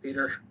 Yeah.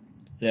 Peter.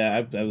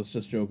 Yeah, I was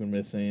just joking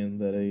by saying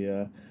that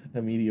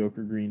a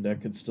mediocre green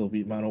deck could still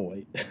beat mono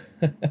white.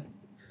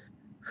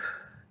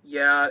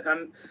 Yeah,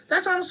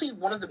 that's honestly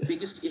one of the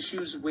biggest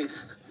issues with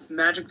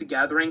Magic the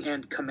Gathering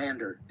and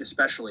Commander,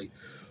 especially.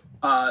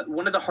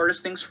 One of the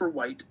hardest things for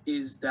White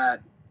is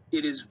that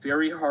it is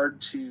very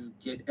hard to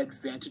get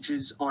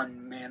advantages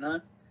on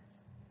mana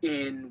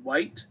in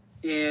White,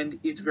 and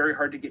it's very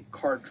hard to get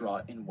card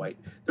draw in White.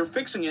 They're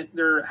fixing it.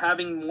 They're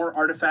having more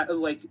artifact.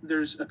 Like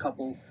there's a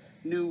couple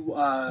new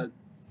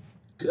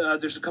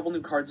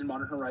cards in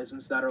Modern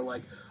Horizons that are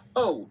like,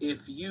 oh, if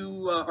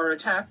you are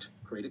attacked,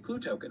 create a clue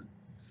token.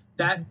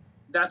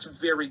 That's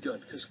very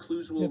good because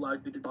clues will Yep. allow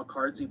you to draw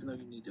cards even though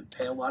you need to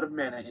pay a lot of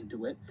mana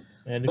into it.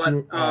 And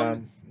But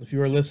if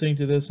you are listening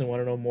to this and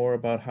want to know more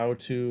about how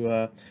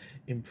to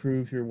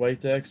improve your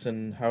white decks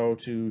and how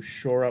to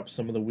shore up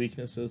some of the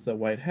weaknesses that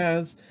white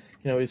has, you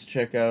can always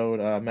check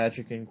out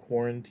Magic in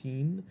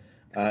Quarantine.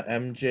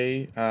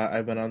 MJ,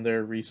 I've been on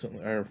there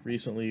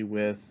recently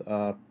with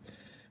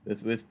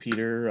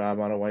Peter on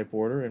a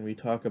whiteboarder, and we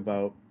talk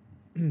about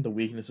the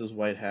weaknesses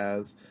White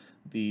has,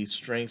 the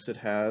strengths it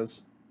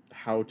has,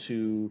 how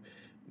to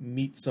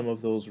meet some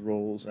of those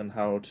roles, and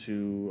how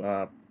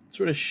to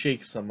sort of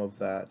shake some of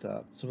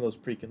those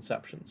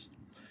preconceptions.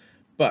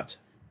 But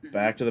Mhm.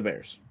 back to the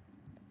Bears.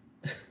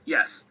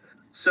 Yes.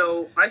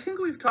 So I think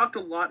we've talked a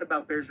lot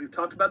about bears. We've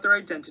talked about their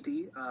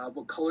identity,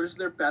 what colors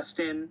they're best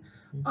in,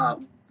 Mm-hmm. uh,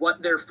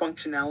 what their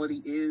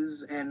functionality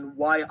is, and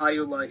why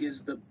Iola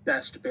is the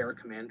best bear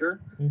commander.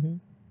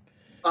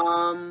 Mm-hmm.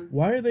 Um,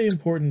 Why are they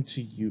important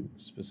to you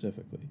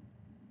specifically?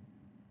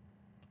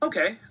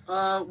 okay.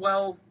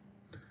 Well,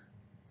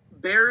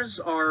 bears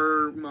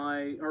are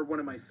one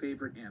of my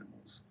favorite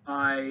animals.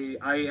 I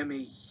am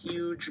a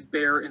huge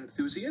bear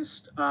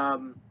enthusiast.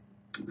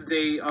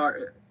 They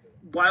are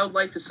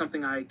Wildlife is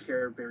something I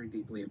care very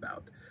deeply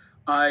about.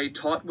 I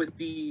taught with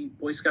the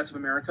Boy Scouts of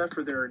America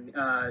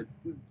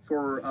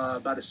for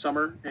about a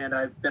summer, and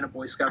I've been a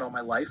Boy Scout all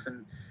my life,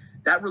 and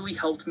that really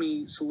helped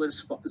me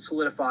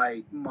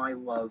solidify my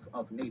love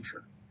of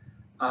nature.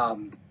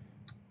 Um,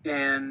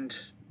 and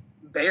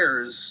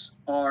bears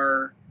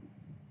are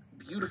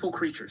beautiful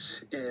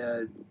creatures.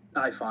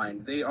 I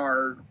find they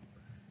are.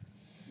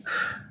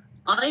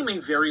 I'm a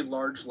very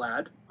large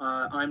lad.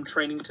 I'm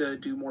training to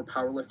do more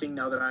powerlifting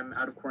now that I'm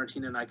out of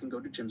quarantine and I can go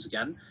to gyms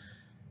again.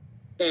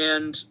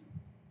 And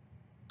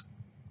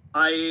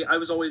I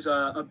was always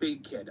a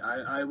big kid.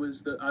 I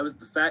was the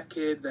fat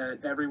kid that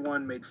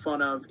everyone made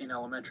fun of in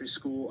elementary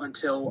school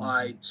until Mm-hmm.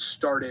 I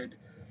started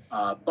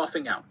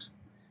buffing out.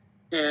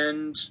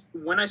 And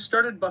when I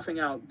started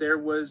buffing out, there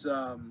was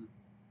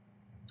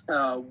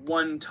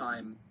one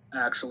time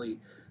actually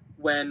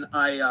when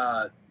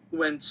I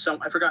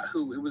forgot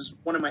who it was,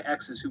 one of my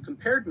exes who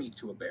compared me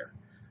to a bear,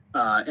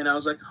 and I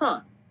was like, huh,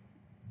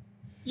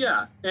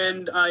 yeah.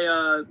 And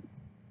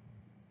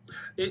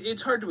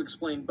it's hard to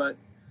explain, but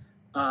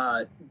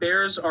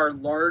bears are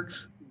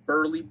large,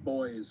 burly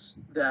boys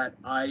that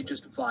I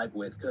just vibe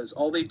with because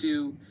all they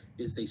do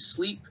is they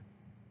sleep,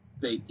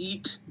 they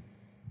eat,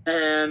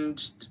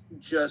 and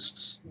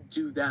just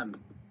do them.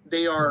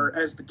 They are,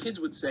 as the kids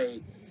would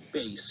say,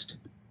 based.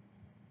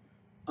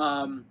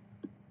 Um,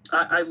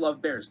 I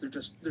love bears. They're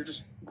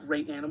just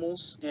great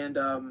animals, and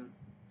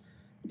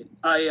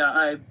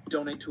I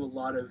donate to a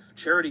lot of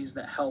charities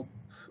that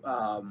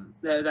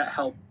that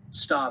help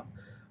stop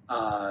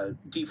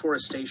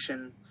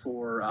deforestation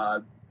for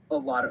a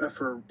lot of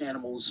for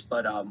animals.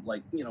 But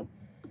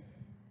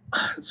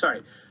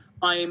sorry,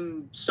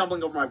 I'm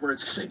stumbling over my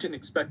words because I didn't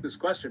expect this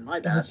question. My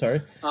Oh, bad.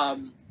 sorry.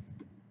 Um,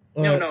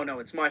 no, Uh, no, no.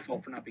 It's my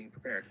fault for not being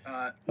prepared.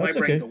 My that's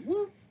brain okay. go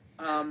whoop.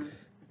 Um,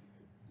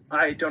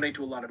 I donate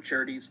to a lot of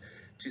charities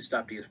to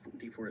stop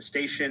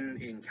deforestation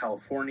in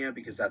California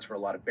because that's where a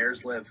lot of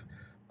bears live.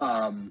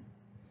 Um,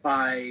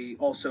 I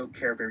also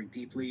care very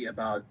deeply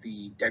about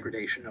the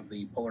degradation of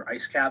the polar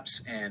ice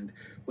caps and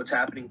what's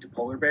happening to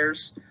polar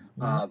bears,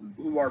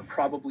 Mm-hmm. who are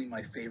probably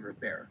my favorite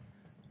bear.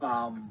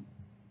 Um,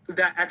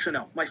 that actually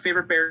no, my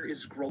favorite bear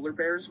is growler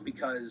bears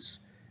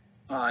because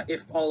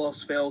if all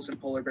else fails and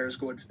polar bears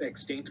go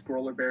extinct,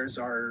 growler bears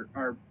are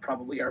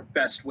probably our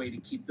best way to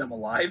keep them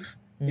alive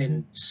Mm-hmm.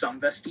 in some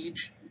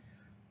vestige.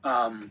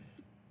 Um,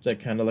 Is that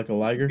kind of like a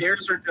liger?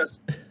 bears are just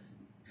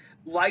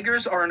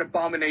ligers are an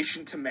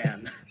abomination to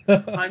man.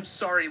 I'm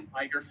sorry,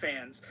 liger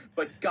fans,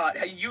 but God,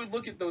 you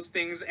look at those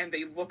things and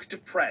they look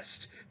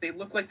depressed. They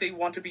look like they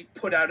want to be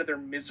put out of their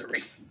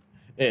misery.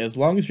 Hey, as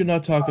long as you're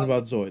not talking Um,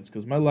 about Zoids,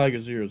 because my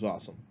liger zero is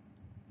awesome.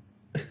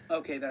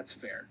 okay, that's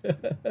fair.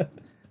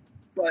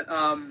 But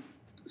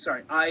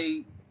sorry,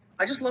 I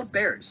just love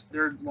bears.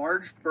 They're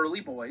large,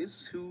 burly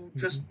boys who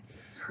just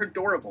Mhm. are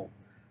adorable.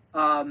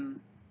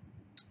 Um,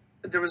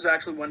 there was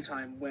actually one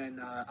time when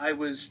I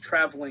was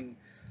traveling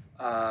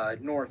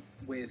north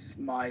with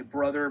my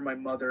brother, my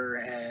mother,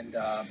 and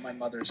my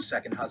mother's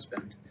second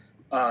husband.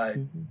 Uh,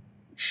 Mhm.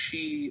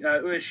 she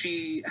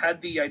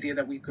had the idea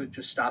that we could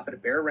just stop at a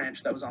bear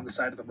ranch that was on the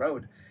side of the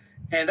road,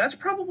 and that's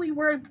probably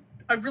where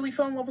I really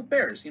fell in love with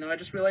bears. You know, I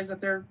just realized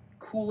that they're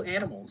cool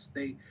animals.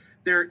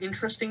 They're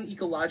interesting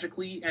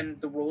ecologically and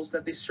the roles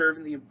that they serve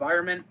in the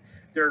environment.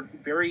 They're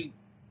very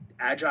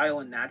agile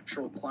and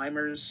natural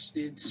climbers,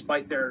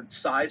 despite their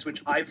size,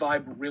 which I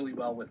vibe really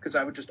well with because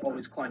I would just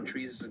always climb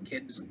trees as a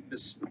kid,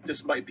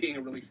 despite being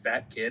a really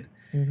fat kid.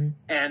 Mhm.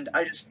 And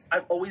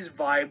I've always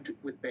vibed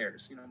with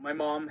bears. You know, my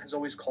mom has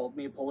always called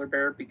me a polar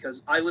bear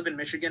because I live in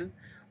Michigan,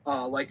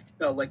 like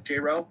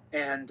J-Ro,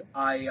 and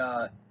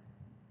I'm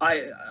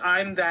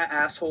that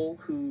asshole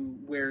who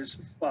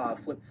wears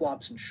flip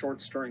flops and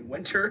shorts during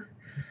winter.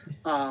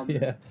 Um,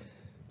 Yeah.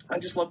 I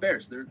just love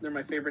bears. They're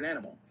my favorite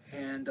animal,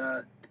 and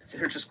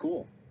they're just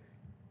cool.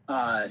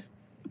 Uh,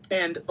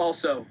 and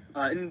also,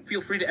 and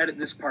feel free to edit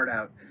this part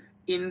out.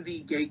 In the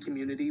gay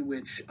community,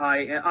 which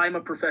I'm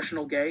a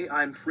professional gay.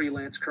 I'm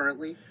freelance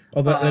currently.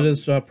 Oh, that Um,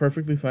 is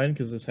perfectly fine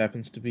because this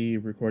happens to be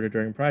recorded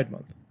during Pride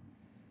Month.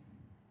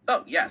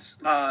 oh yes,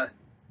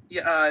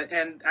 yeah,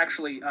 and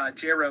actually,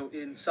 Jero,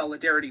 in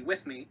solidarity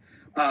with me,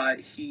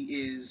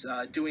 He is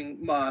doing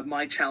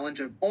my challenge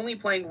of only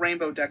playing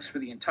rainbow decks for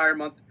the entire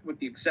month, with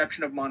the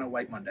exception of Mono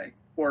White Monday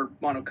or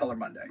Mono Color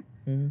Monday.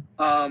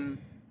 Mm-hmm. Um,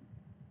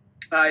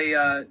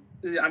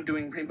 I'm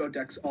doing rainbow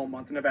decks all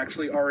month, and I've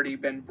actually already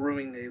been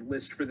brewing a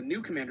list for the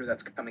new commander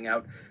that's coming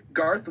out,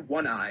 Garth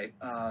One Eye.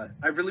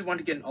 I really want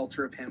to get an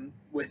altar of him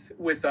with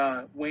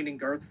Wayne and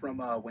Garth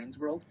from Wayne's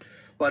World,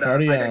 but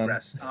Party I on.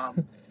 digress.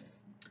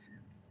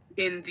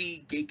 In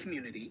the gay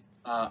community,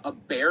 a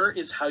bear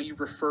is how you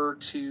refer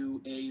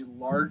to a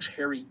large,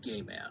 hairy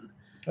gay man.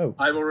 Oh.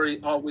 I've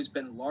always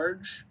been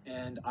large,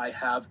 and I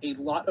have a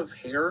lot of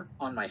hair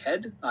on my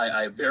head.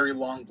 I have very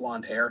long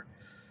blonde hair,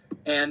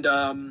 and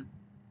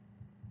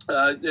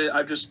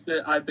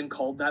I've been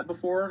called that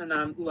before, and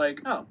I'm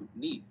like, oh,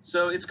 neat.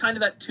 So it's kind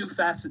of that two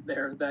facet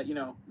there that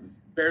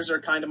bears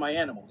are kind of my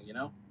animal.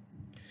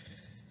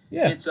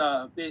 Yeah. It's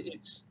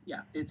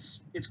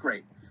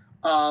great.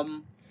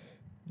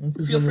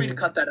 This is Feel one free of to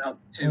the- cut that out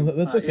too,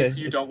 that's okay. if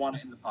you don't want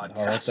it in the Oh,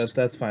 podcast.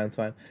 that's fine. It's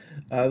fine.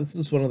 This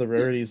is one of the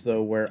rarities,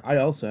 though, where I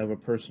also have a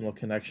personal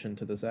connection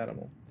to this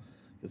animal.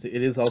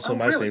 It is also Oh,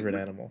 my really? favorite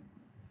animal.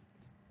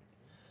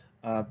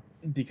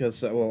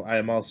 Because, well, I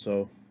am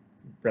also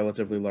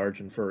relatively large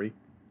and furry.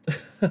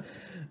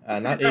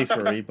 Not a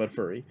furry, but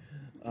furry.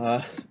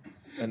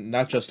 And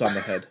not just on the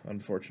head,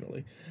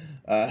 unfortunately.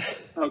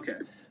 Okay.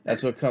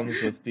 That's what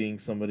comes with being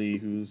somebody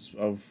who's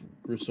of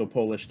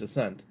Russo-Polish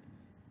descent.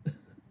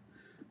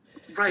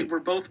 Right, we're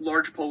both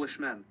large Polish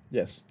men.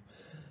 Yes.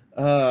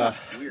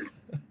 Weird.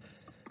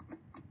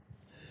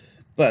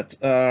 But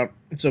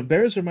so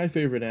bears are my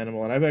favorite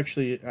animal, and I've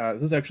actually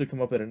this has actually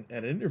come up at an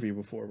interview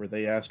before where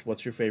they asked,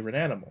 "What's your favorite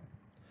animal?"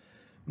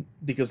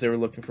 Because they were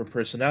looking for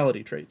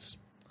personality traits.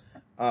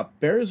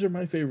 Bears are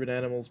my favorite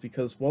animals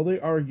because while they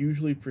are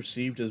usually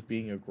perceived as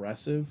being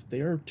aggressive,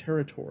 they are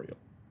territorial.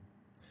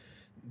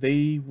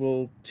 They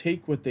will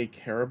take what they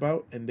care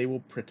about and they will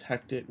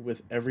protect it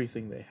with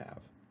everything they have.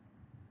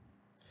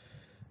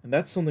 And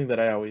that's something that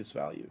I always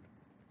valued.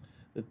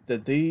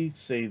 That they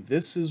say,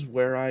 this is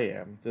where I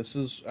am,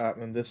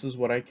 and this is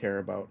what I care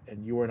about,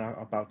 and you are not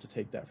about to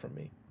take that from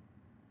me.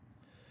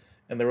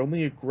 And they're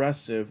only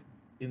aggressive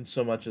in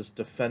so much as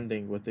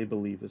defending what they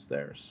believe is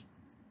theirs.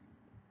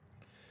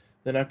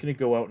 They're not going to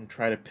go out and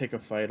try to pick a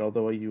fight,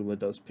 although Ayula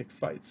does pick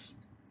fights.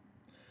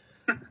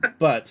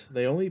 But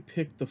they only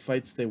pick the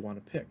fights they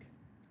want to pick.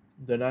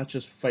 They're not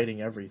just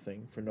fighting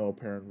everything for no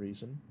apparent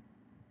reason.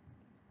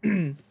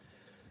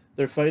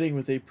 They're fighting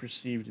what they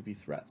perceive to be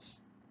threats.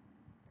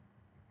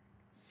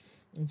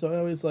 And so I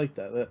always like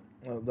that.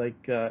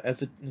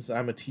 As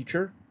I'm a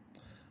teacher.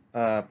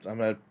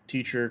 I'm a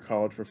teacher,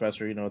 college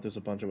professor. There's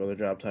a bunch of other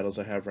job titles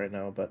I have right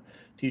now, but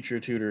teacher,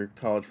 tutor,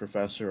 college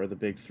professor are the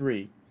big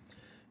three.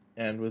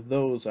 And with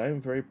those, I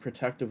am very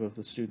protective of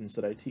the students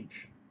that I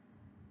teach.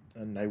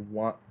 And I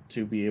want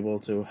to be able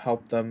to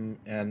help them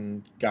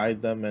and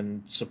guide them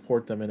and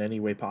support them in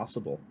any way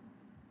possible.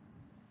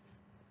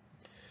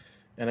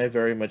 And I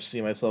very much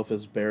see myself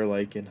as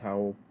bear-like in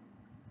how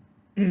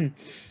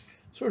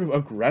sort of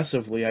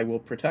aggressively I will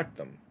protect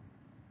them.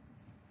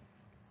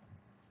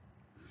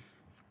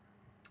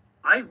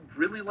 I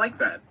really like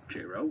that,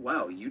 J-Ro.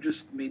 Wow, you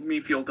just made me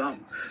feel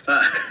dumb.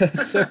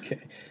 It's okay.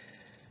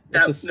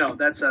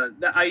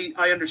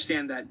 I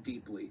understand that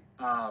deeply.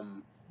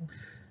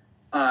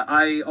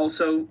 I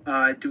also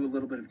do a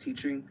little bit of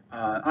teaching.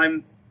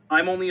 I'm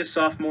only a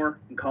sophomore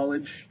in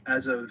college.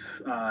 As of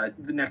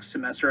the next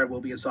semester, I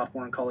will be a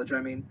sophomore in college.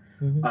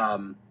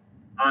 Mm-hmm.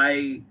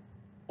 I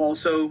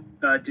also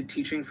did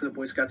teaching for the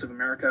Boy Scouts of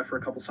America for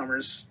a couple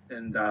summers,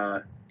 and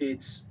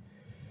it's.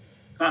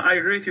 I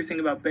agree with your thing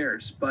about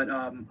bears, but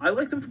I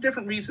like them for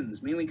different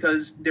reasons, mainly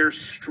because they're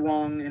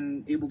strong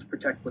and able to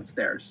protect what's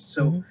theirs.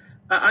 So Mm-hmm.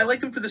 I like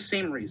them for the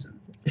same reason,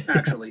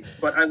 actually,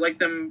 but I like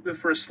them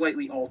for a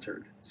slightly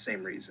altered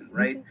same reason,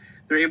 right? Mm-hmm.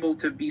 They're able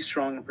to be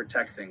strong and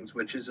protect things,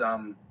 which is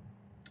well,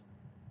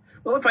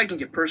 if I can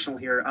get personal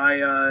here,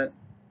 I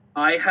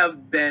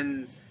have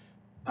been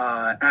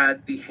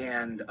at the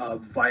hand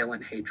of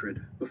violent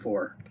hatred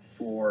before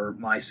for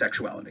my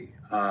sexuality.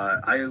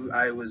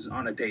 I was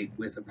on a date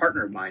with a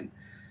partner of mine,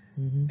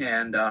 Mm-hmm.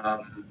 and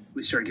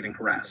we started getting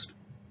harassed,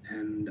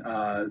 and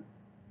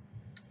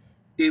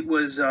it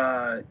was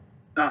I'm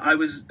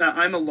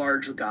a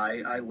large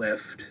guy. I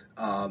lift,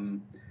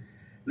 and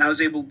I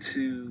was able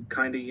to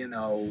kind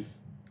of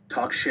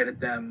talk shit at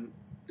them,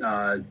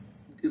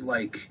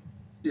 like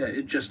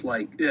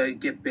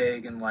get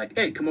big and like,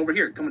 hey, come over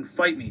here, come and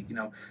fight me.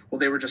 Well,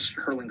 they were just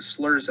hurling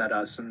slurs at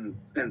us and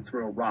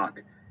threw a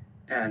rock,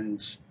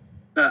 and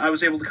I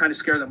was able to kind of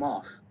scare them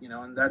off.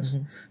 And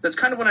Mm-hmm. that's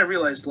kind of when I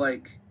realized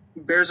like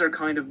bears are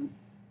kind of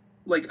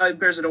like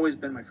bears had always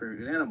been my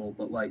favorite animal,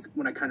 but like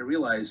when I kind of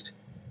realized,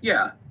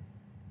 yeah,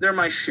 they're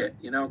my shit,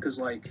 because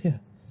like Yeah.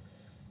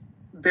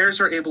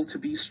 bears are able to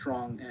be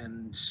strong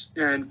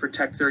and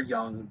protect their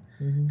young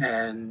Mm-hmm.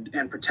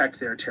 and protect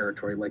their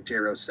territory, like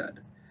J-Ro said,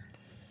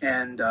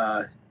 and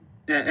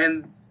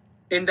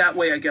in that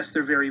way, I guess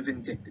they're very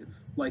vindictive,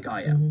 like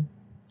I am.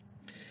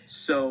 Mm-hmm.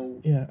 So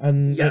Yeah,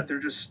 and they're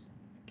just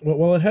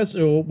Well, it has.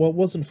 Well, it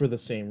wasn't for the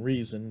same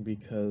reason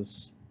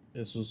because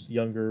this was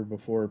younger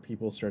before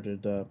people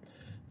started to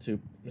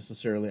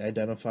necessarily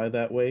identify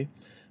that way.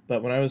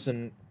 But when I was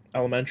in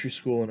elementary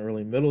school and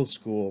early middle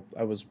school,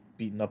 I was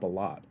beaten up a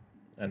lot,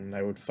 and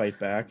I would fight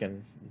back.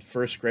 And in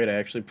first grade, I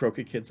actually broke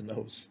a kid's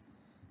nose,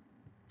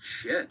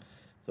 Shit.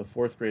 the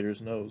fourth grader's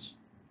nose.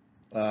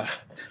 Uh,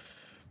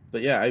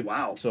 but yeah, I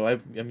Wow. so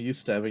I'm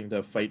used to having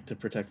to fight to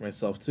protect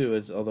myself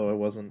too, although I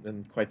wasn't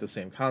in quite the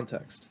same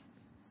context.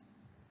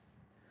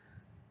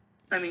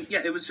 I mean,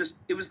 yeah, it was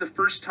the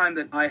first time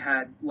that I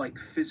had like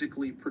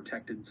physically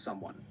protected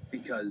someone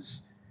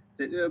because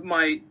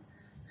my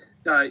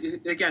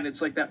again,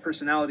 it's like that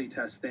personality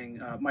test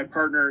thing. My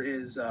partner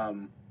is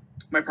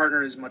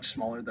much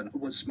smaller than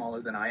was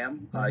smaller than I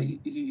am. Mm-hmm.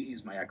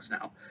 He's my ex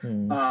now. Okay.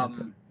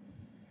 Um,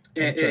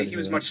 I'm sorry to he hear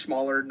was that. much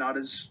smaller, not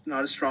as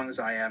strong as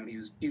I am. He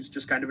was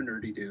just kind of a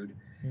nerdy dude,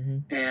 Mm-hmm.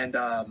 and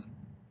I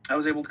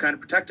was able to kind of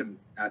protect him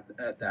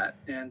at that.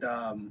 And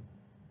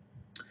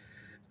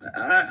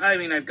I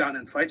mean, I've gotten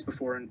in fights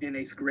before. In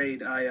eighth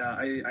grade,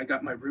 I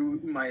got my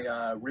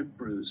rib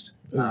bruised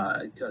Oh.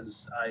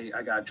 because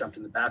I got jumped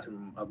in the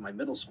bathroom of my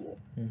middle school.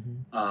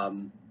 Mm-hmm.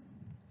 Um,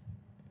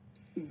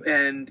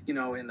 and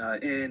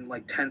in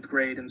like 10th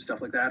grade and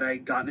stuff like that, I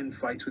gotten in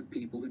fights with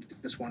people who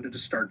just wanted to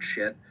start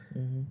shit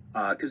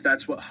Mm-hmm. because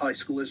that's what high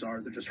schoolers are.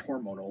 They're just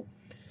hormonal.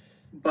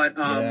 But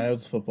Yeah, I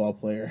was a football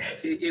player.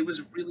 it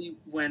was really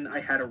when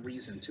I had a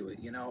reason to it,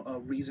 a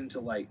reason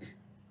to like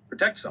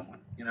protect someone.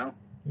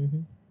 Mm-hmm.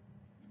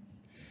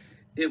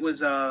 It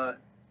was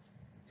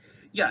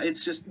yeah,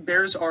 it's just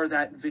bears are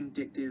that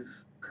vindictive,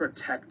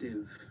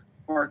 protective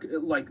arc.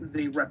 Like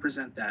they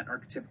represent that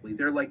archetypically.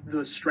 They're like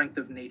the strength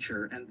of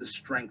nature and the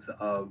strength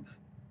of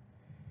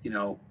you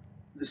know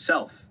the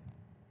self,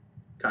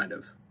 kind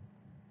of.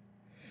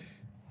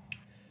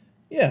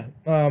 Yeah.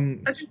 I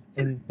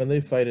think, When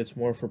they fight, it's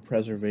more for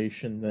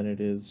preservation than it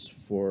is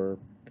for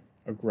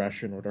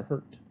aggression or to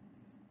hurt.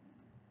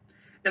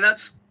 and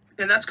that's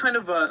kind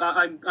of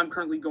I'm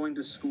currently going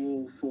to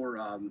school for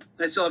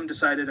I still haven't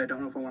decided. I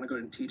don't know if I want to go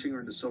into teaching or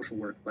into social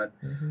work, but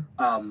Mm-hmm.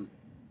 um,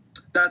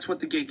 that's what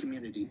the gay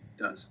community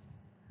does.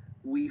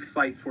 We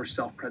fight for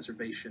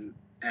self-preservation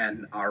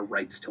and our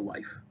rights to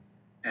life,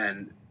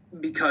 and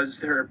because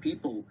there are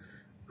people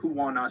who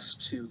want us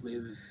to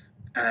live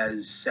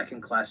as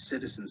second-class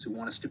citizens, who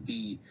want us to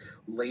be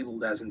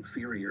labeled as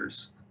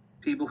inferiors,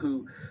 people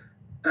who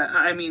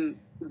I mean,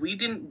 we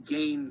didn't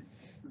gain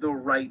the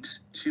right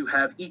to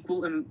have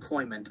equal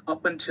employment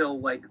up until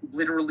like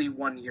literally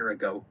 1 year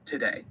ago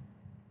today.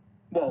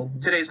 Well, Mm-hmm.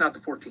 today's not the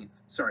 14th.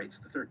 Sorry, it's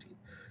the 13th.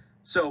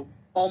 So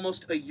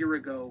almost a year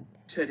ago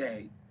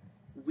today,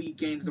 we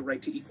gained the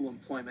right to equal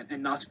employment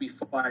and not to be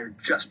fired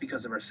just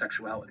because of our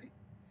sexuality.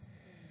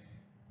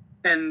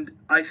 And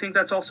I think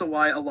that's also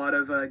why a lot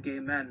of gay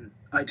men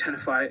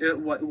identify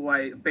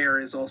why bear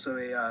is also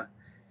you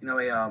know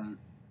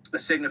a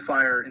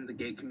signifier in the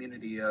gay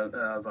community of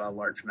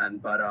large men.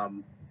 But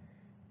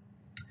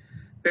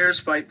bears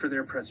fight for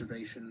their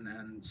preservation,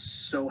 and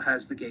so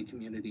has the gay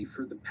community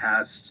for the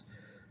past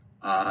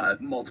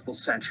multiple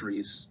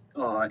centuries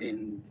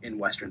in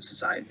Western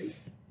society.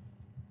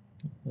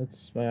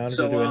 It's my honor to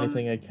So do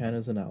anything I can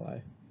as an ally.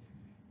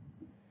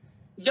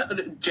 yeah,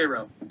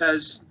 J-Ro,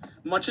 as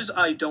much as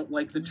I don't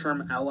like the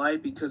term ally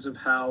because of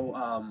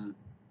how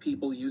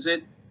people use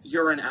it,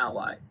 you're an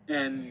ally,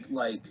 and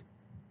like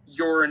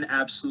you're an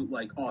absolute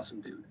like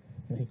awesome dude.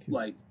 Thank you.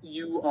 Like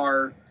you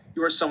are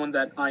someone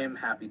that I am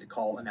happy to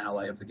call an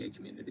ally of the gay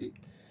community.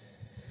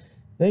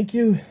 Thank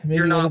you. You're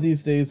Maybe one of not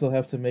these days I'll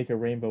have to make a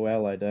rainbow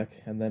ally deck,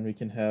 and then we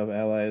can have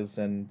allies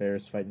and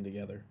bears fighting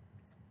together.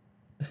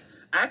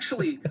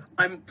 actually.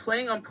 I'm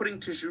planning on putting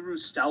Tajuru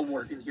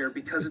Stalwart in here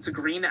because it's a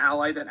green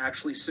ally that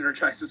actually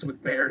synergizes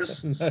with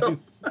bears. So,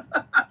 Nice.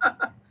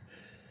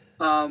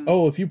 um,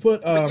 Oh,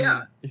 but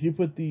yeah, if you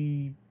put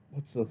the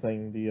what's the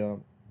thing the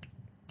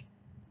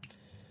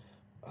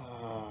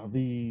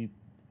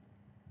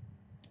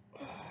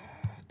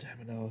damn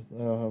it no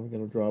I'm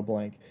gonna draw a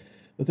blank.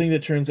 The thing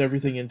that turns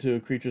everything into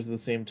creatures of the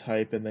same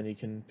type, and then you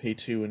can pay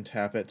two and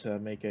tap it to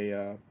make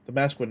a the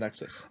Masquid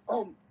Nexus.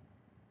 oh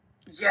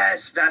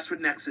yes, Vastwood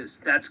Nexus.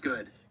 That's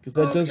good. Because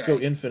that does go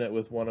Okay. infinite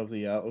with one of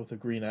the with a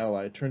green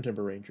ally,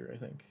 Turntimber Ranger, I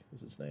think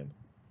is his name.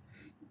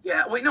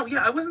 Yeah. Wait. No.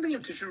 Yeah. I wasn't thinking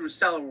of Tajuru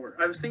Stalwart.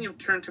 I was thinking of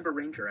Turntimber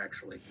Ranger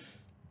actually, I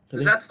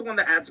because think. that's the one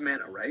that adds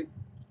mana, right?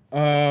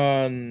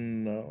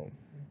 No.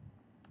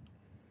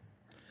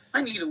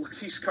 I need to look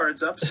these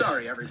cards up.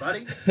 Sorry,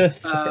 everybody.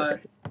 That's Uh,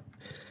 alright.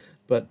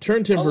 But I'll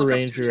Turntimber look up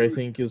Ranger, I Tajuru.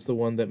 think, is the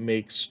one that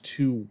makes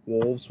two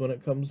wolves when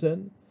it comes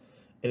in,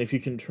 and if you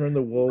can turn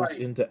the wolves Right.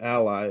 into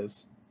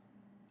allies,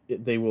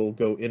 they will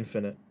go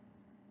infinite.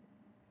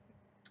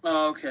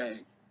 Okay.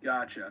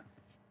 Gotcha.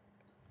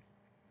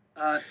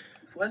 Uh,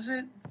 was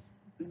it?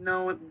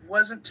 No, it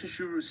wasn't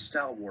Tajuru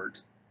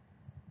Stalwart.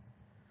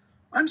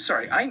 I'm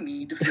sorry. I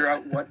need to figure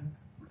out what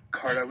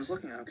card I was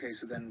looking at. Okay,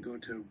 so then go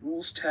to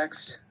rules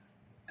text,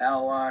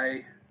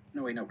 ally.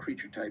 No, wait, no,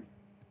 creature type.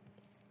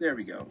 There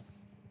we go.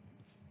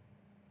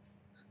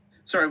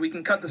 Sorry, we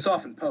can cut this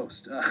off in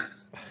post.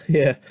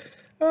 Yeah.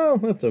 Oh,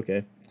 that's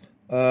okay.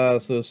 So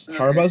this Okay.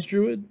 Harbaugh's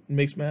Druid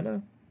makes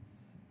mana.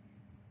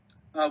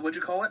 What'd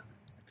you call it?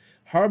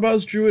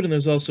 Harbaugh's Druid, and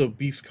there's also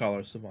Beast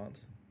Collar Savant.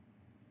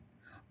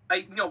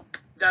 I no,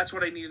 that's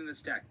what I need in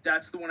this deck.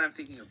 That's the one I'm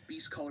thinking of.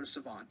 Beast Color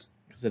Savant.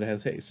 Because it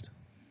has haste.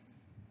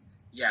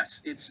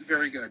 Yes, it's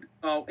very good.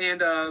 Oh,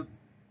 and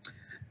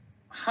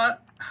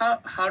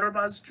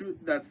Harabaz Druid.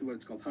 That's what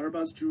it's called.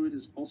 Harabaz Druid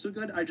is also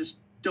good. I just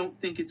don't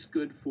think it's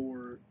good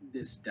for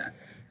this deck.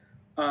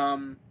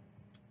 Um,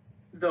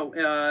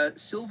 though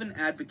Sylvan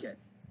Advocate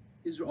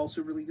is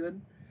also really good.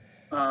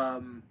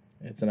 Um,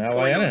 It's an ally oh,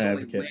 I and know an it's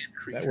only advocate. land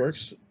That creatures.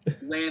 works.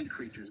 Land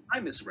creatures. I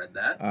misread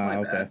that. Ah, My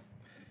okay. bad.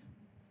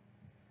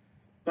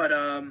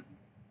 But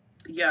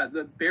yeah,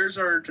 the bears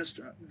are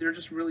they're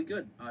just really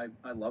good.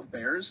 I love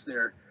bears.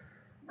 They're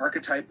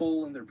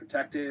archetypal and they're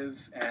protective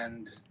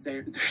and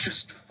they're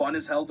just fun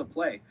as hell to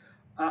play.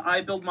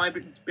 I build my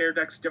bear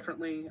decks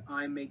differently.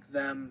 I make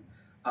them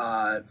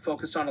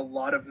focused on a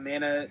lot of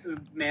mana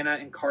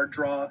and card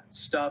draw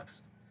stuff,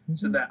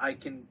 so Mm-hmm. that I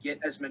can get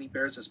as many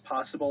bears as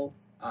possible.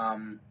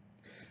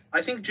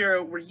 I think,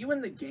 Jero, were you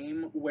in the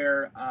game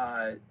where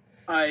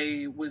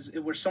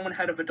where someone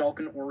had a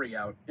Vidalcan Ori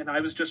out, and I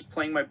was just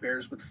playing my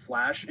bears with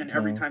Flash, and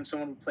every No. time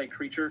someone would play a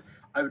creature,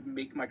 I would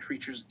make my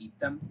creatures eat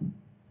them?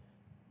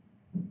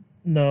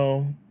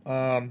 No.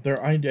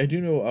 I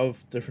do know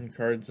of different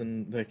cards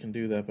and that can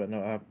do that, but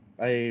no,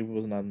 I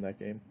was not in that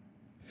game.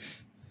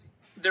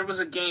 There was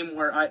a game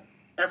where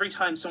every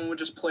time someone would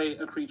just play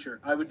a creature,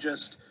 I would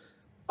just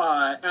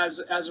as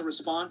a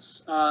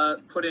response,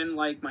 put in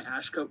like my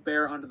Ashcoat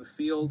Bear onto the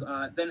field,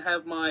 then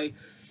have my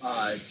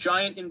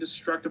giant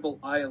indestructible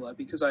Isla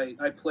because I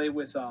play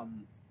with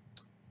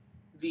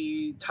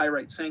the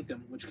Tyrite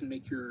Sanctum, which can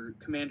make your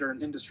commander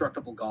an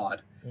indestructible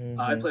god. I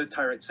Mm-hmm. play with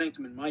Tyrite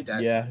Sanctum in my deck,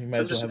 Yeah, you might so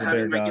I'm as well just have a bear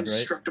having my god, right?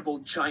 indestructible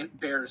giant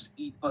bears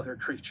eat other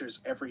creatures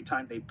every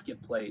time they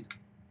get played.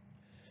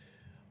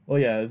 Well,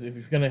 yeah, if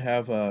you're gonna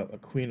have a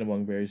queen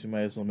among bears, you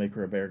might as well make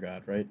her a bear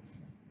god, right?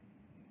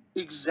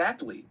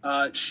 Exactly.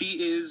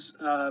 She is.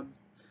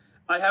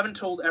 I haven't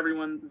told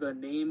everyone the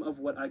name of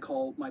what I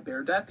call my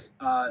bear deck.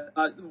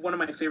 One of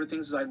my favorite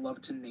things is I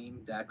love to name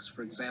decks.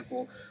 For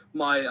example,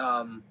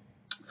 my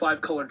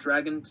five-color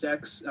dragon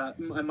decks.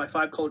 My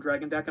five-color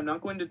dragon deck. I'm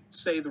not going to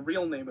say the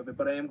real name of it,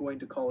 but I am going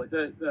to call it.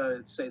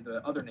 Say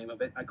the other name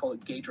of it. I call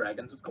it Gay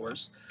Dragons, of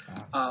course.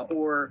 Ah.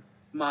 Or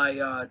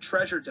my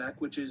treasure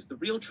deck, which is the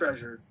real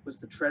treasure, was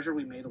the treasure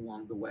we made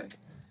along the way.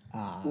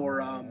 Ah.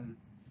 Or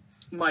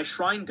my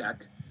shrine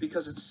deck,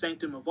 because it's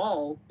Sanctum of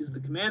All, is the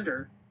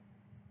commander.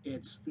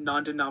 It's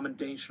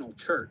non-denominational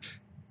church.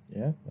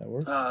 Yeah, that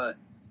works.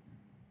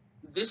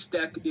 This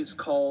deck is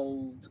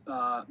called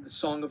the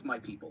Song of My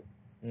People,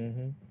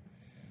 Mm-hmm.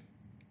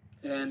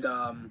 and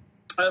I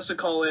also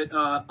call it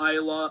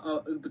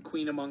Isla, the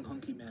Queen Among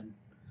Hunky Men.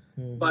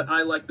 Mm-hmm. But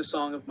I like the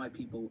Song of My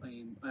People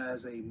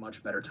as a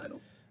much better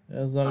title.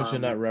 As long as you're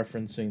not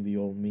referencing the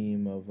old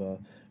meme of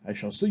 "I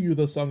shall sing you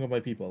the song of my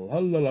people." La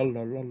la la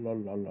la la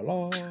la la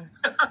la.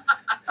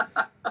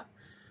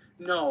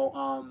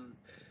 No,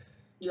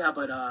 yeah,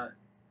 but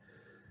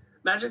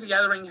Magic the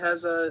Gathering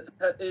has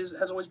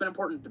always been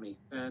important to me,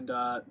 and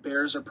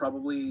bears are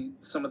probably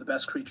some of the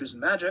best creatures in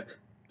Magic.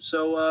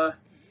 So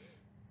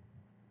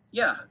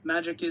yeah,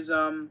 Magic is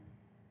and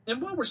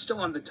while we're still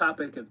on the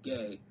topic of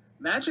gay,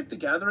 Magic the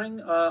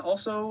Gathering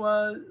also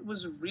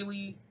was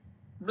really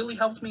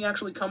helped me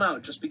actually come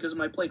out just because of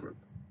my playgroup.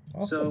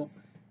 Awesome. So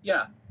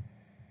yeah,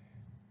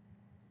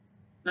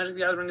 Magic the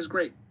Gathering is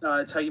great.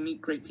 It's how you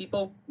meet great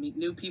people, meet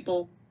new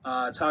people.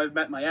 It's how I've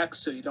met my ex,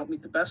 so you don't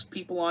meet the best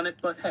people on it,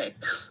 but hey.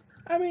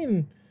 I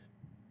mean,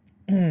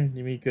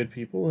 you meet good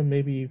people, and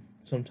maybe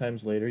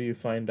sometimes later you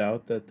find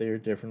out that they're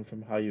different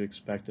from how you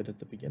expected at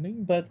the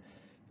beginning, but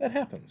that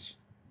happens.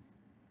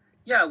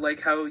 Yeah, like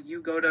how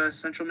you go to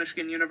Central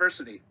Michigan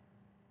University.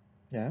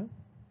 Yeah?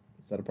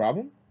 Is that a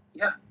problem?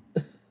 Yeah.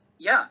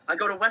 Yeah, I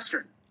go to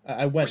Western.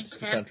 I went to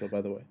Central,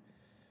 by the way.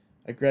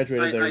 I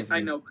graduated there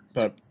I know,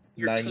 about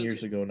you're 9 tainted.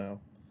 years ago now.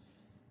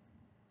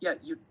 Yeah,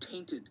 you're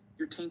tainted.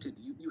 You're tainted.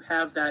 You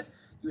have that.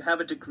 You have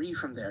a degree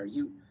from there.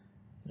 Yeah.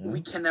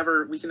 We can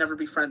never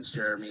be friends,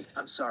 Jeremy.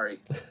 I'm sorry.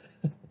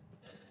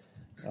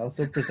 I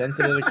also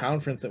presented at a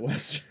conference at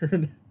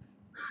Western.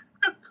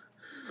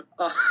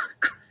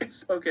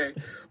 Okay,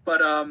 but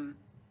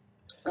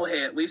well,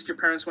 hey, at least your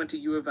parents went to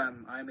U of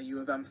M. I'm a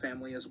U of M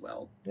family as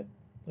well. Yep.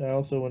 I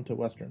also went to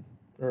Western,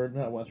 or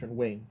not Western,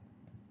 Wayne.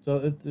 So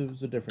it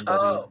was a different.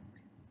 Oh.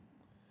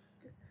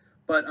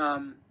 But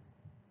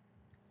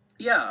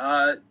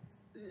yeah.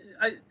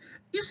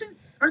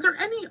 Are there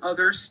any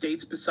other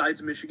states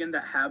besides Michigan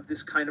that have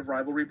this kind of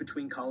rivalry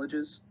between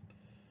colleges?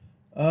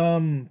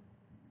 I'm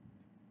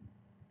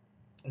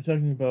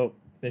talking about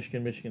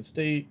Michigan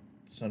State,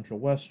 Central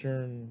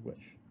Western, which?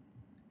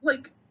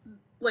 Like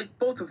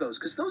both of those,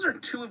 because those are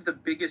two of the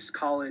biggest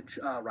college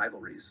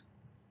rivalries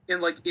in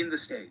the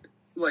state,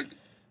 like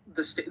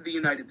the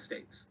United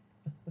States.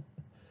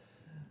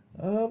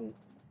 Well,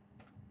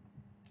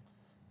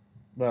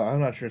 I'm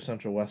not sure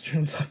Central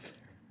Western's up there.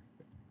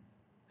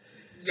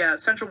 Yeah,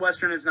 Central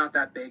Western is not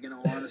that big in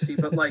all honesty,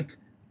 but like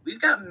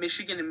we've got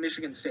Michigan and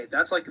Michigan State.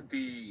 That's like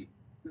the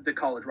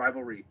college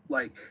rivalry.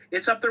 Like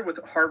it's up there with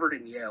Harvard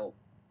and Yale.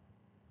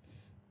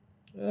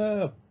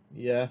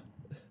 Yeah.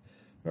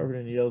 Harvard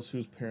and Yale's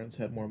whose parents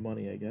have more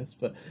money, I guess.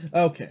 But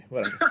okay,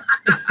 whatever.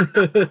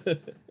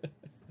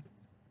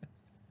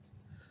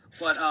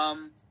 But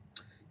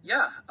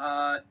yeah,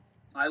 I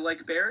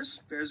like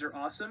bears. Bears are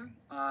awesome.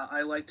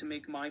 I like to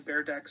make my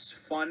bear decks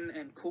fun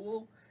and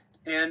cool,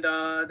 and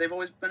they've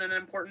always been an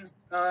important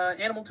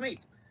animal to me.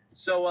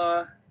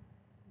 So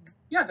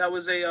yeah, that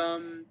was a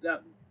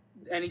that.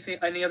 Anything?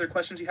 Any other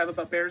questions you have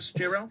about bears,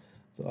 J-Ro?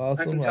 It's I can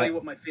awesome. tell you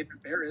what my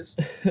favorite bear is.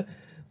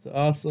 It's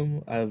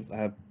awesome. I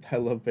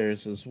love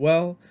bears as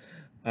well.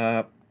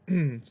 So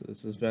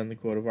this has been the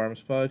Quote of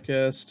Arms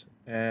podcast,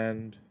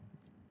 and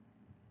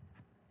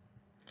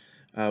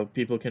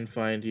people can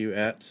find you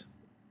at.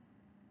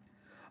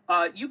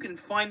 You can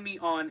find me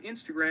on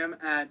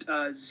Instagram at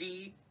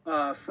Z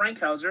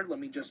Frankhauser. Let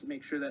me just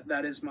make sure that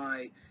that is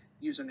my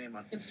username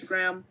on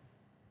Instagram.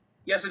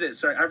 Yes, it is.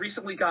 Sorry, I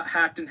recently got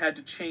hacked and had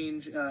to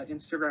change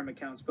Instagram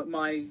accounts, but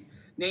my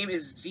name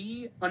is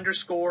Z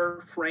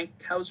underscore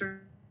Frankhauser.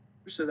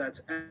 So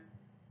that's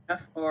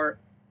FRANKHAU.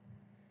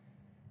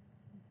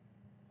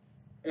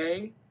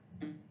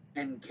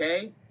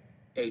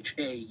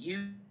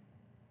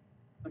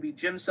 I'll be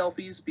gym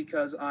selfies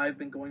because I've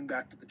been going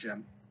back to the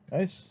gym.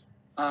 Nice.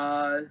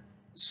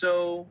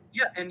 So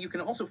yeah, and you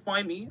can also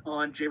find me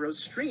on J-Rose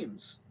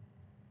streams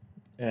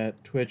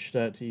At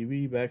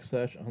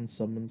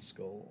twitch.tv/unsummoned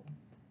skull.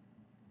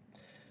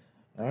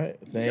 All right.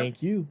 Yep.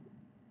 Thank you.